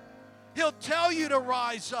up. He'll tell you to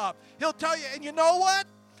rise up. He'll tell you, and you know what?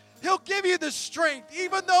 He'll give you the strength.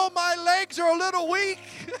 Even though my legs are a little weak,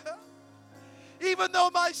 Even though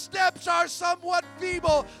my steps are somewhat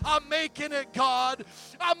feeble, I'm making it, God.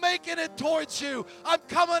 I'm making it towards you. I'm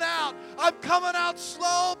coming out. I'm coming out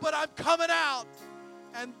slow, but I'm coming out.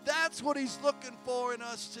 And that's what he's looking for in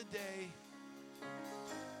us today.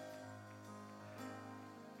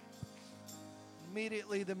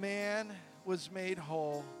 Immediately the man was made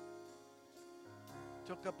whole,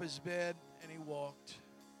 took up his bed, and he walked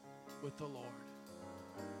with the Lord.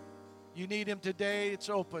 You need him today, it's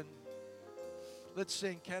open. Let's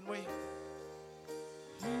sing, can we?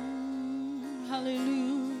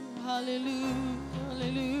 Hallelujah, hallelujah,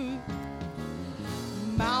 hallelujah.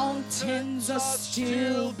 Mountains are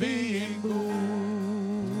still being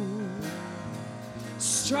moved.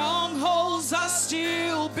 Strongholds are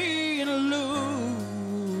still being loosed.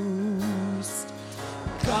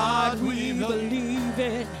 God, we believe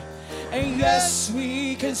it. And yes,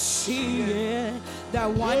 we can see it. That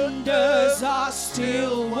wonders are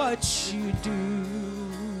still what you do.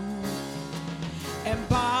 And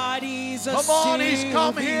bodies are still Come on, he's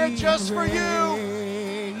come here just for you.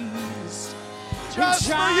 Just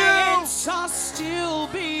for you. Giants are still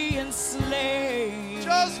being slain.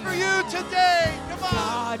 Just for you today. Come on.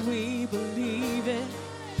 God, we believe it.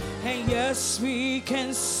 And yes, we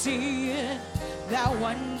can see it. That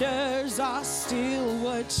wonders are still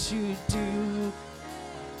what you do.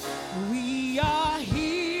 We are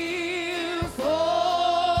here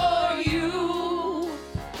for you.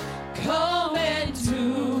 Come and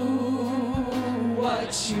do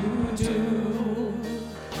what you do.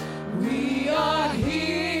 We are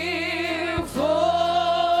here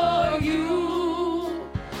for you.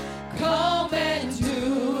 Come and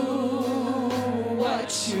do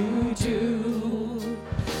what you do.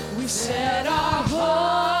 We set our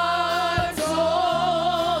hearts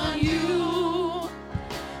on you.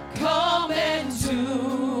 Come and do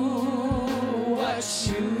what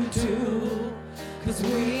you do. 'Cause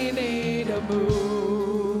we need a move.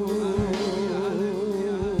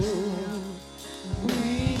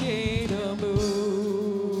 We need a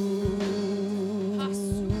move.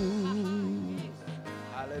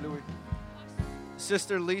 Hallelujah.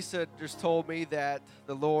 Sister Lisa just told me that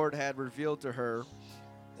the Lord had revealed to her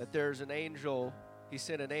that there's an angel. He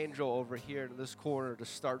sent an angel over here in this corner to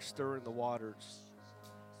start stirring the waters.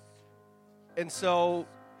 And so,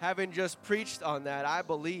 having just preached on that, I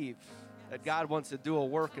believe that God wants to do a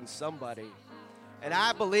work in somebody. And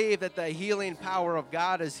I believe that the healing power of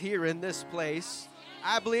God is here in this place.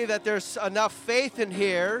 I believe that there's enough faith in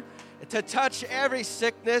here to touch every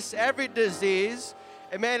sickness, every disease.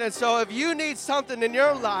 Amen. And so if you need something in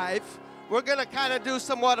your life, we're going to kind of do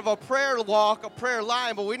somewhat of a prayer walk, a prayer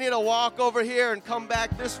line, but we need to walk over here and come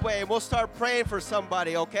back this way, and we'll start praying for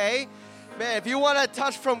somebody, okay? Man, if you want a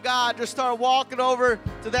touch from God, just start walking over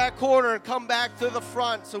to that corner and come back to the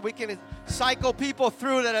front so we can cycle people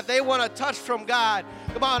through that if they want a touch from God.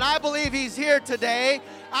 Come on, I believe he's here today.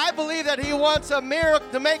 I believe that he wants a miracle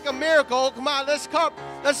to make a miracle. Come on, let's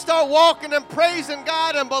start walking and praising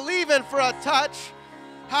God and believing for a touch.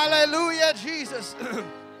 Hallelujah, Jesus.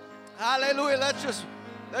 Hallelujah.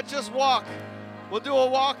 Let's just walk. We'll do a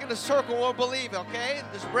walk in a circle. We'll believe, okay?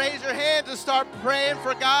 Just raise your hands and start praying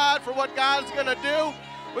for God, for what God's going to do.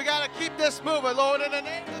 We got to keep this moving, Lord, in the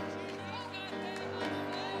name of Jesus.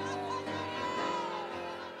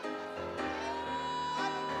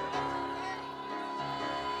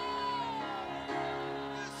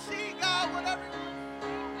 See, God, whatever.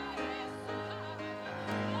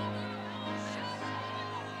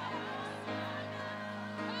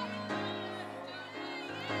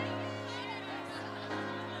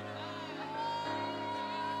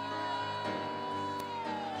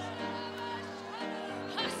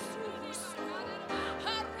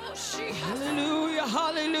 Hallelujah,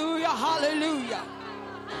 hallelujah, hallelujah.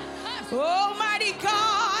 Almighty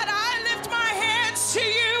God, I lift my hands to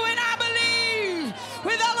you and I believe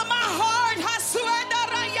with all of my heart.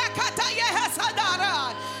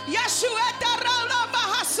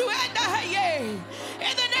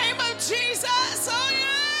 In the name of Jesus, oh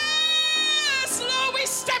yes, Lord, we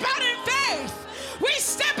step out in faith. We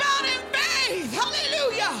step out in faith.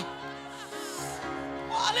 Hallelujah.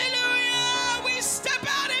 Hallelujah. We step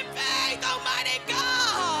out in faith, Almighty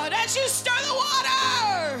God, as you stir the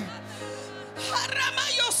water.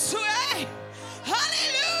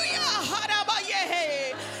 Hallelujah.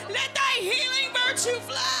 Let thy healing virtue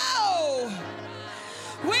flow.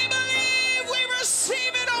 We believe, we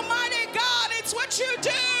receive it, Almighty God. It's what you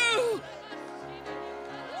do.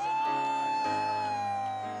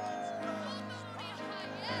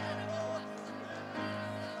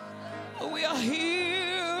 We are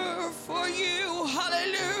here for you.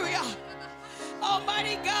 Hallelujah.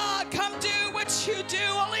 Almighty God, come do what what you do,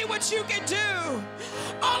 only what you can do.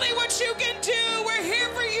 Only what you can do. We're here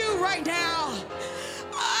for you right now.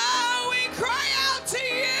 Oh, we cry out to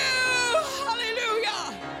you.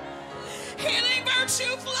 Hallelujah. Healing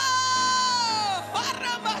virtue flow.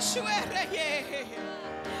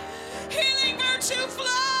 Healing virtue flow.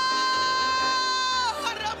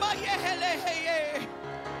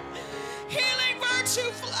 Healing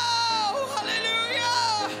virtue flow.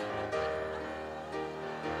 Hallelujah.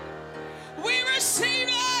 We receive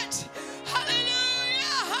it.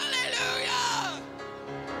 Hallelujah. Hallelujah.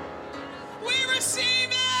 We receive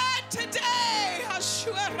it today.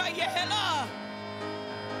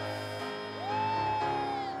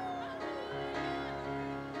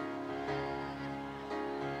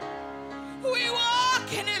 We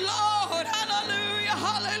walk in it, Lord. Hallelujah.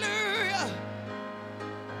 Hallelujah.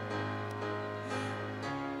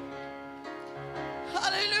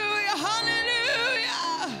 Hallelujah.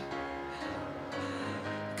 Hallelujah.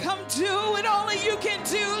 Come do it only you can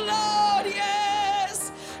do, Lord.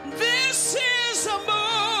 Yes. This is a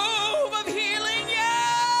move of healing.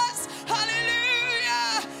 Yes.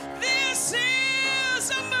 Hallelujah. This is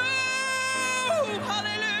a move.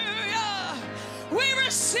 Hallelujah. We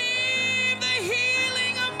receive the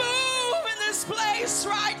healing of move in this place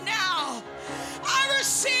right now. I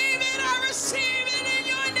receive it. I receive it in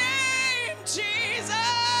your name, Jesus.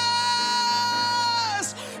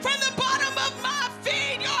 From the bottom of my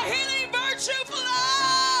feet, your healing virtue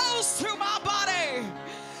flows through my body.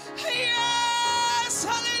 Yes,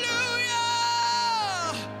 hallelujah.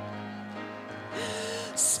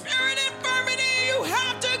 Spirit infirmity, you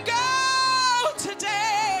have to go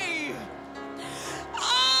today.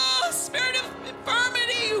 Oh, spirit of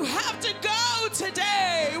infirmity, you have to go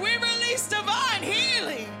today. We release divine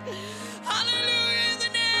healing. Hallelujah, in the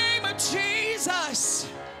name of Jesus.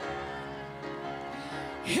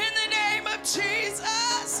 In the name of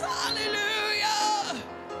Jesus. Hallelujah.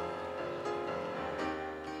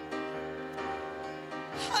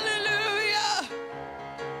 Hallelujah.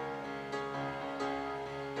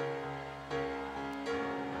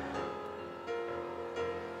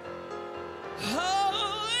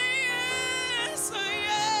 Oh, yes. Oh,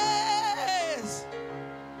 yes.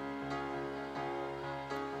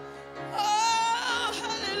 Oh,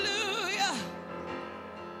 hallelujah.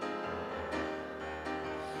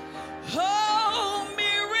 Oh,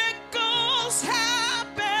 miracles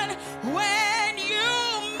happen when you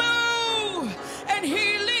move, and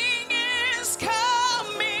healing is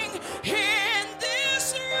coming in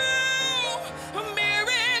this room.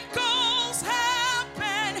 Miracles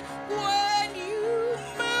happen when you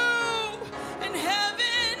move, and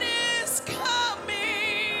heaven is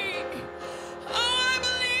coming. Oh, I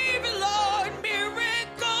believe it, Lord.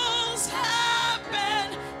 Miracles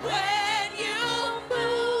happen when you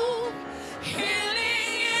move. Healing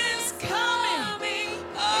is coming.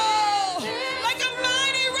 Oh, like a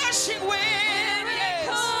mighty rushing wind.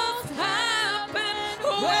 Miracles happen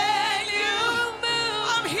when you move.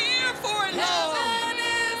 I'm here for it, Lord. Heaven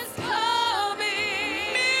is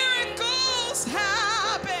coming. Miracles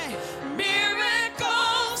happen.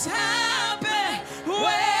 Miracles happen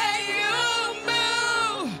when you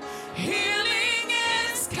move. Healing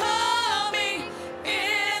is coming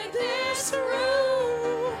in this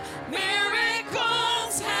room.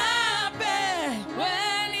 Miracles happen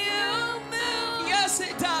when you move. Yes,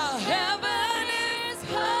 it does. Heaven is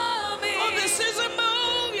coming. Oh, this is a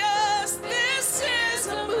move. Yes, this is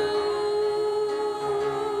a move.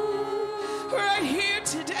 Right here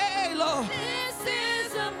today, Lord. This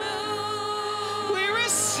is a move. We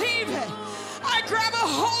receive it. I grab a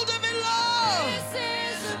hold of it, Lord.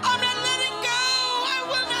 I'm not letting go. I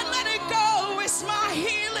will not let it go. It's my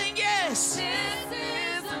healing, yes. This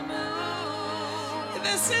is a move.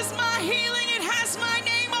 This is my healing. It has my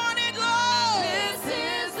name on it, Lord. This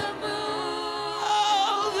is a move.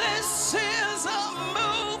 Oh, this is a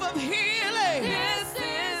move of healing. This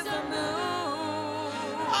is a move.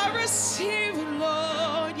 I receive it,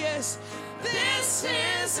 Lord, yes. This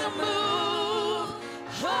is a move.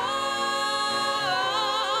 Oh,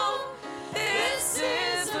 this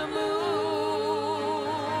is a move.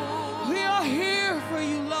 We are here for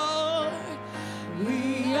you, Lord.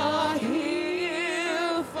 We are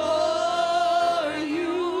here for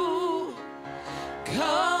you.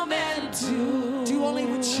 Come and do only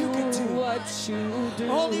what you can do. What you do.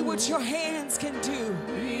 Only what your hands can do.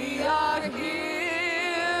 We are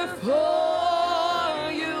here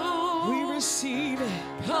for you. We receive it.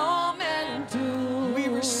 Come and do. We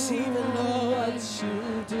receive it, Lord. What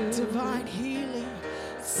you do. Divine healing.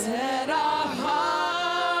 Set our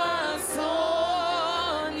hearts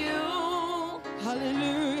on you.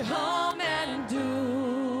 Hallelujah. Come and do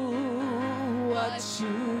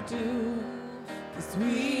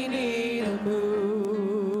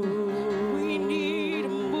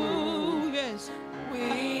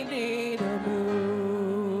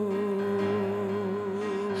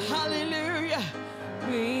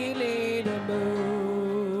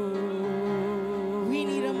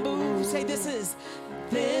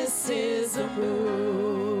This is a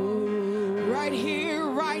move. Right here,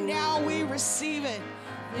 right now, we receive it.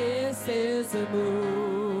 This is a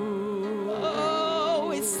move.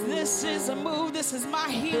 Oh, this is a move. This is my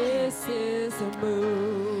healing. This is a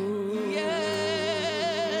move.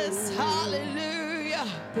 Yes, hallelujah.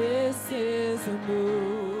 This is a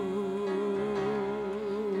move.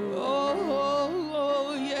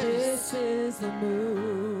 Oh, yes. This is a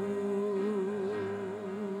move.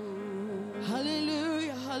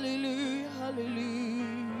 Hallelujah, hallelujah,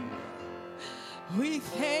 hallelujah. We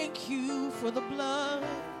thank you for the blood,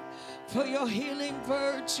 for your healing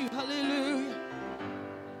virtue. Hallelujah.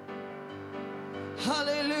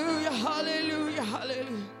 Hallelujah, hallelujah,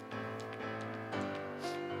 hallelujah.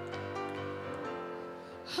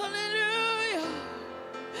 Hallelujah.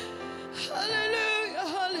 Hallelujah,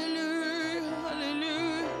 hallelujah,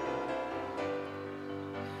 hallelujah.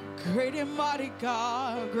 Great and mighty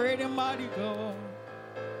God, great and mighty God.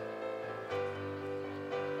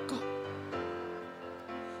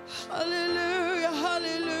 Hallelujah,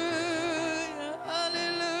 hallelujah,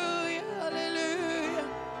 hallelujah, hallelujah.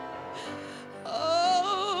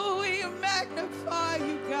 Oh, we magnify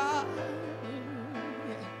you, God.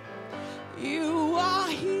 You are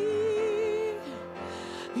here.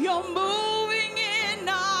 You're moving in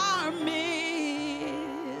our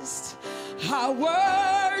midst. I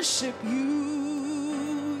worship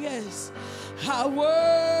you. Yes, I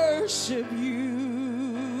worship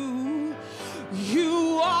you.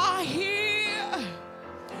 You are here,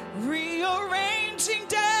 rearranging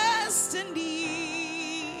destinies.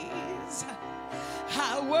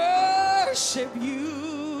 I worship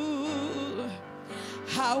you.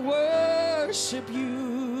 I worship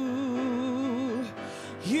you.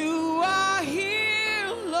 You are here,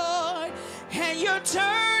 Lord, and you're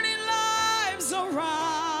turning lives around.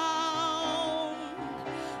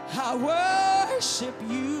 I worship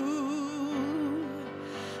you.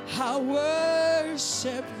 I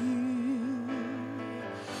worship you.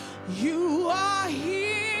 You are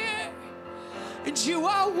here, and you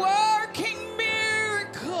are working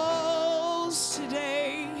miracles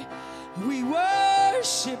today. We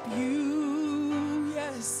worship you.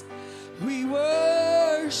 Yes, we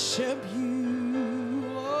worship you.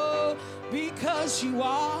 Oh, because you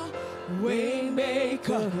are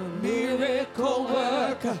Waymaker, miracle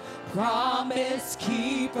worker, promise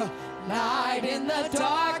keeper, light in the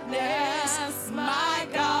darkness. My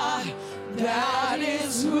God, that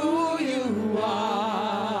is who you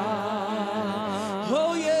are.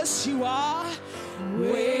 Oh, yes, you are.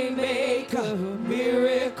 Waymaker,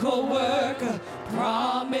 miracle worker,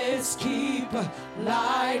 promise keeper,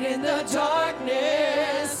 light in the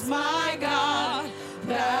darkness. My God,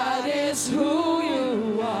 that is who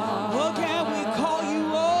you are. Oh, can we call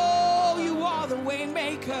you? Oh, you are the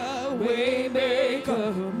Waymaker,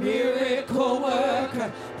 Waymaker, miracle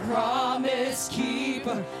worker, promise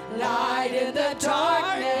keeper, light in the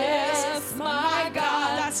darkness. My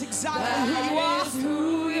God, that's exactly who you are.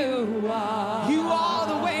 Who you are. You are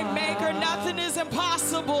the Waymaker. Nothing is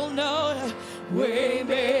impossible. No.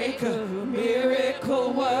 Waymaker,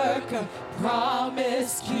 miracle worker,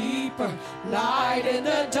 promise keeper, light in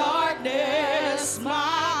the darkness.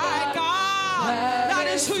 My God, that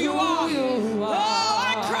is who you are. Oh,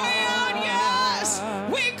 I cry out, yes.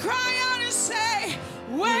 We cry out and say,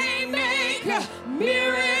 Waymaker,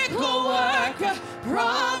 miracle worker,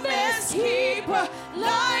 promise keeper,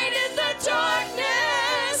 light in the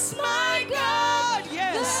darkness. My God,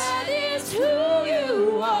 yes. That is who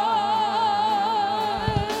you are.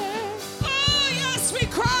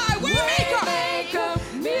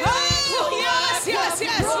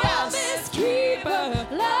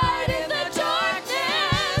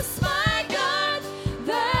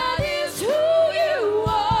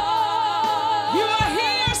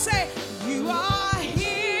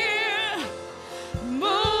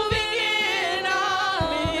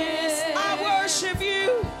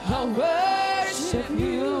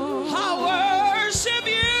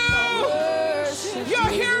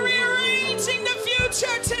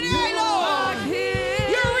 Today, Lord,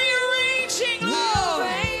 you're rearranging, Lord.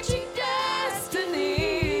 Rearranging destiny.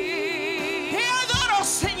 Adoro,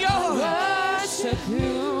 Señor. Worship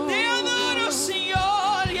you. Adoro,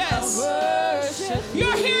 Señor. Yes.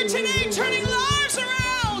 You're here today, turning lives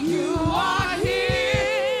around. You are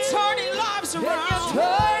here, turning lives around.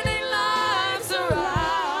 Turning lives around.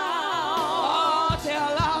 Oh,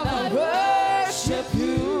 tell I worship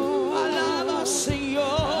you. I love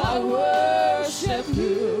Señor. I worship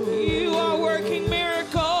you. You are working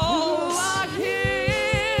miracles. You are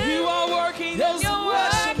here. You are working those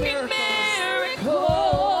worship miracles.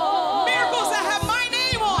 Miracles that have my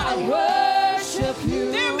name on it. I worship you.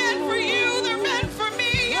 They're meant for you. They're meant for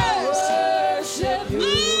me. Yes. Worship you.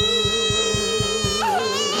 Oh,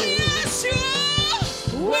 yes, you are.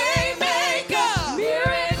 Waymaker.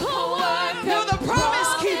 Miracle worker. You're the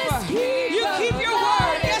promise keeper. You keep your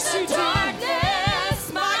word. Yes, you do.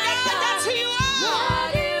 My God, that's who you are.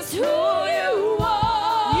 That is who you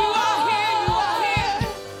are. You are here. You are here.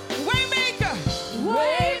 Waymaker.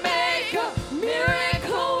 Waymaker.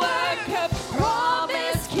 Miracle worker.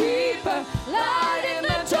 Promise keeper. Light in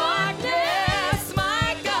the darkness. My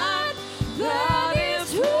God, that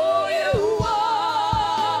is who you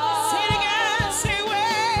are. Say it again. Say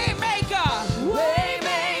waymaker.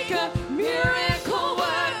 Waymaker. Miracle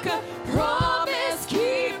worker. Promise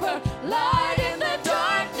keeper. Light in the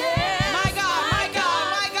darkness. My God, my God,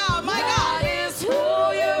 my God, my God. That is who you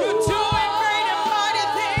are. You're doing great and mighty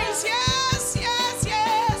things. Yes, yes,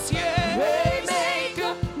 yes, yes.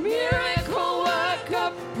 Waymaker, miracle worker,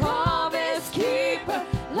 promise keeper,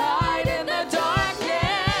 light in the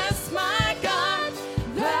darkness. My God,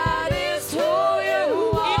 that is who you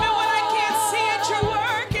are. Even when I can't see it, you're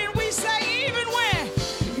working. We say even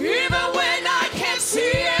when I can't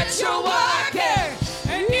see it, you're working.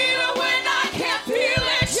 And even when I can't feel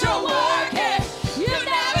it, you're working. You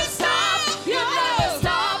never stop. You never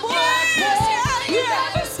stop working. You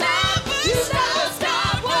never stop. You never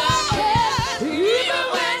stop working. Even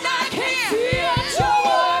when I can't see it, you're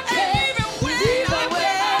working. Even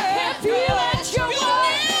when I can't feel it, you're working.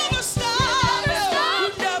 You never stop. You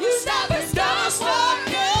never stop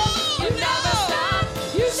working. You never stop.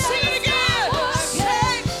 You never stop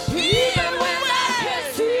working. Even when I can't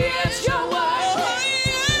see it, you're working.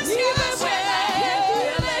 Even when I can't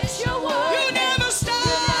feel it, you're working. You never stop.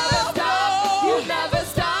 You never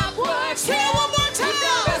stop working. Say it one more time. You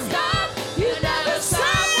never stop. You never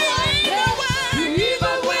stop working.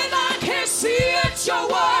 Even when I can't see it, you're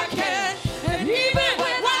working. And even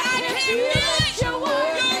when I can't feel it, you're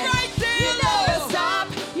working. You're right there. You never stop.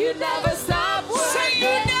 You never stop working. Say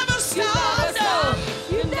you never stop. No.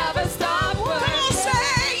 You never stop working. Come on,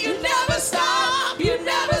 say you never stop. You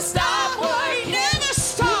never stop working. You never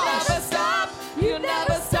stop. You never stop. You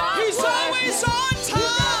never stop. He's always on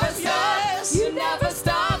time. Yes. You never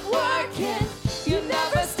stop working. You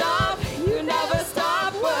never stop. You never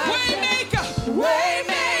stop working. Waymaker.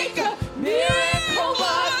 Waymaker. Miracle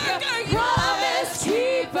worker. Promise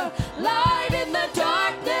keeper. Light in the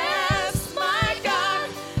darkness. My God,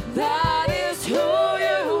 that is who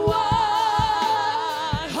you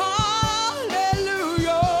are.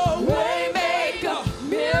 Hallelujah. Waymaker.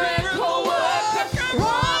 Miracle worker.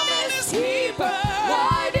 Promise keeper.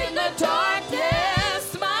 Light in the darkness.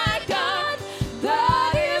 My God,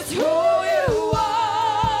 that is who you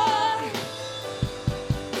are.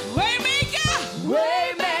 Waymaker.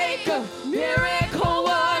 Waymaker. Miracle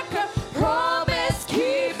worker. Promise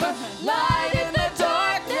keeper. Light in the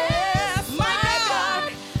darkness. My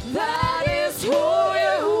God, that is who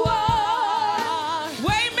you are.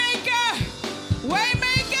 Waymaker.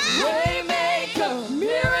 Waymaker. Waymaker.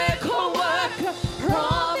 Miracle worker.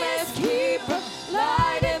 Promise keeper.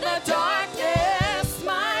 Light in the darkness.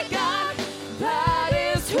 My God, that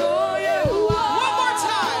is who you are. One more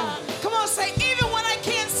time. Come on, say even when I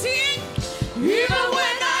can't see it. Even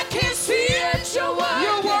when I can't see it, you're working.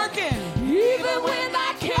 You're working. Even when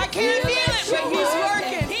I can't feel it, but he's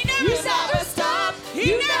working. He never stop.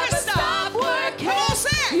 You never stop working. Come on, say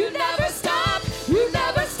it. You never stop. You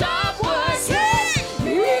never stop working.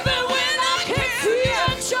 Even when I can't see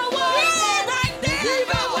it, you're working. You're right there.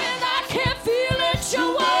 Even when I can't feel it,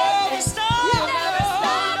 you're working. You never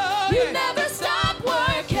stop. You never stop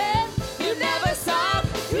working. You never stop.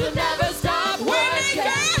 You never stop working.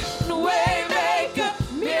 Waymaker,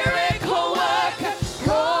 miracle worker,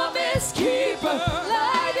 promise keeper,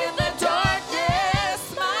 light in the darkness.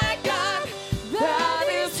 My God, that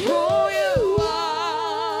is who you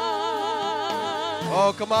are.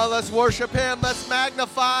 Oh, come on, let's worship him. Let's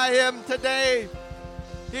magnify him today.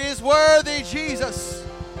 He is worthy, Jesus.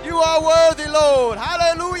 You are worthy, Lord.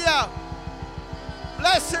 Hallelujah.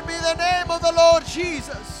 Blessed be the name of the Lord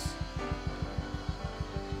Jesus.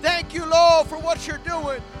 Thank you, Lord, for what you're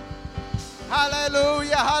doing.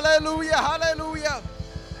 Hallelujah, hallelujah, hallelujah.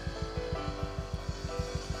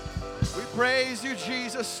 We praise you,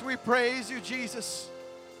 Jesus. We praise you, Jesus.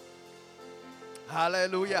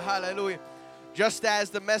 Hallelujah, hallelujah. Just as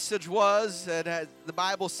the message was, and the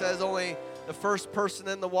Bible says only the first person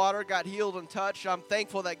in the water got healed and touched. I'm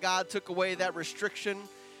thankful that God took away that restriction.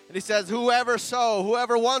 And he says, whoever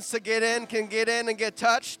wants to get in can get in and get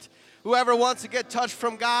touched. Whoever wants to get touched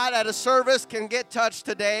from God at a service can get touched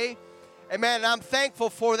today. Amen. And I'm thankful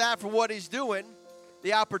for that, for what he's doing,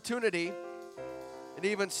 the opportunity. And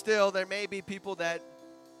even still, there may be people that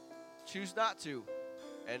choose not to.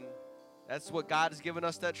 And that's what God has given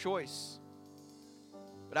us, that choice.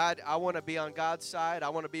 But I want to be on God's side. I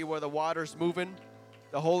want to be where the water's moving.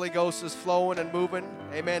 The Holy Ghost is flowing and moving.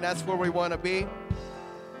 Amen. That's where we want to be.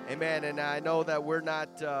 Amen. And I know that we're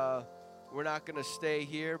not going to stay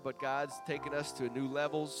here, but God's taking us to new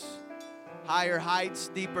levels, higher heights,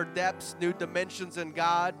 deeper depths, new dimensions in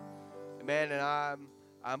God. Amen. And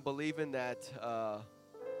I'm believing that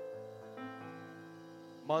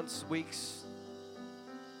months, weeks,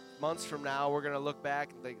 months from now, we're going to look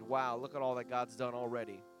back and think, wow, look at all that God's done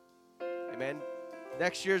already. Amen.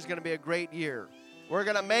 Next year is going to be a great year. We're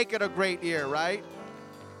going to make it a great year, right?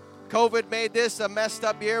 COVID made this a messed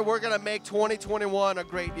up year. We're going to make 2021 a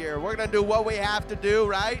great year. We're going to do what we have to do,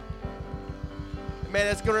 right? Amen.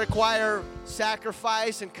 It's going to require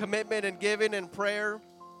sacrifice and commitment and giving and prayer.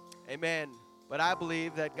 Amen. But I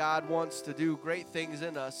believe that God wants to do great things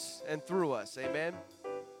in us and through us. Amen.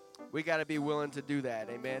 We got to be willing to do that.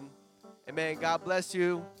 Amen. Amen. God bless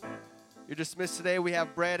you. You're dismissed today. We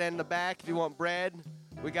have bread in the back if you want bread.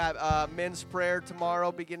 We got men's prayer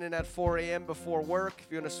tomorrow beginning at 4 a.m. before work if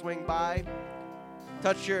you want to swing by.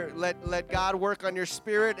 Let God work on your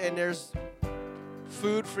spirit, and there's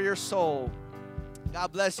food for your soul.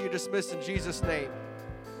 God bless you. Dismissed in Jesus' name.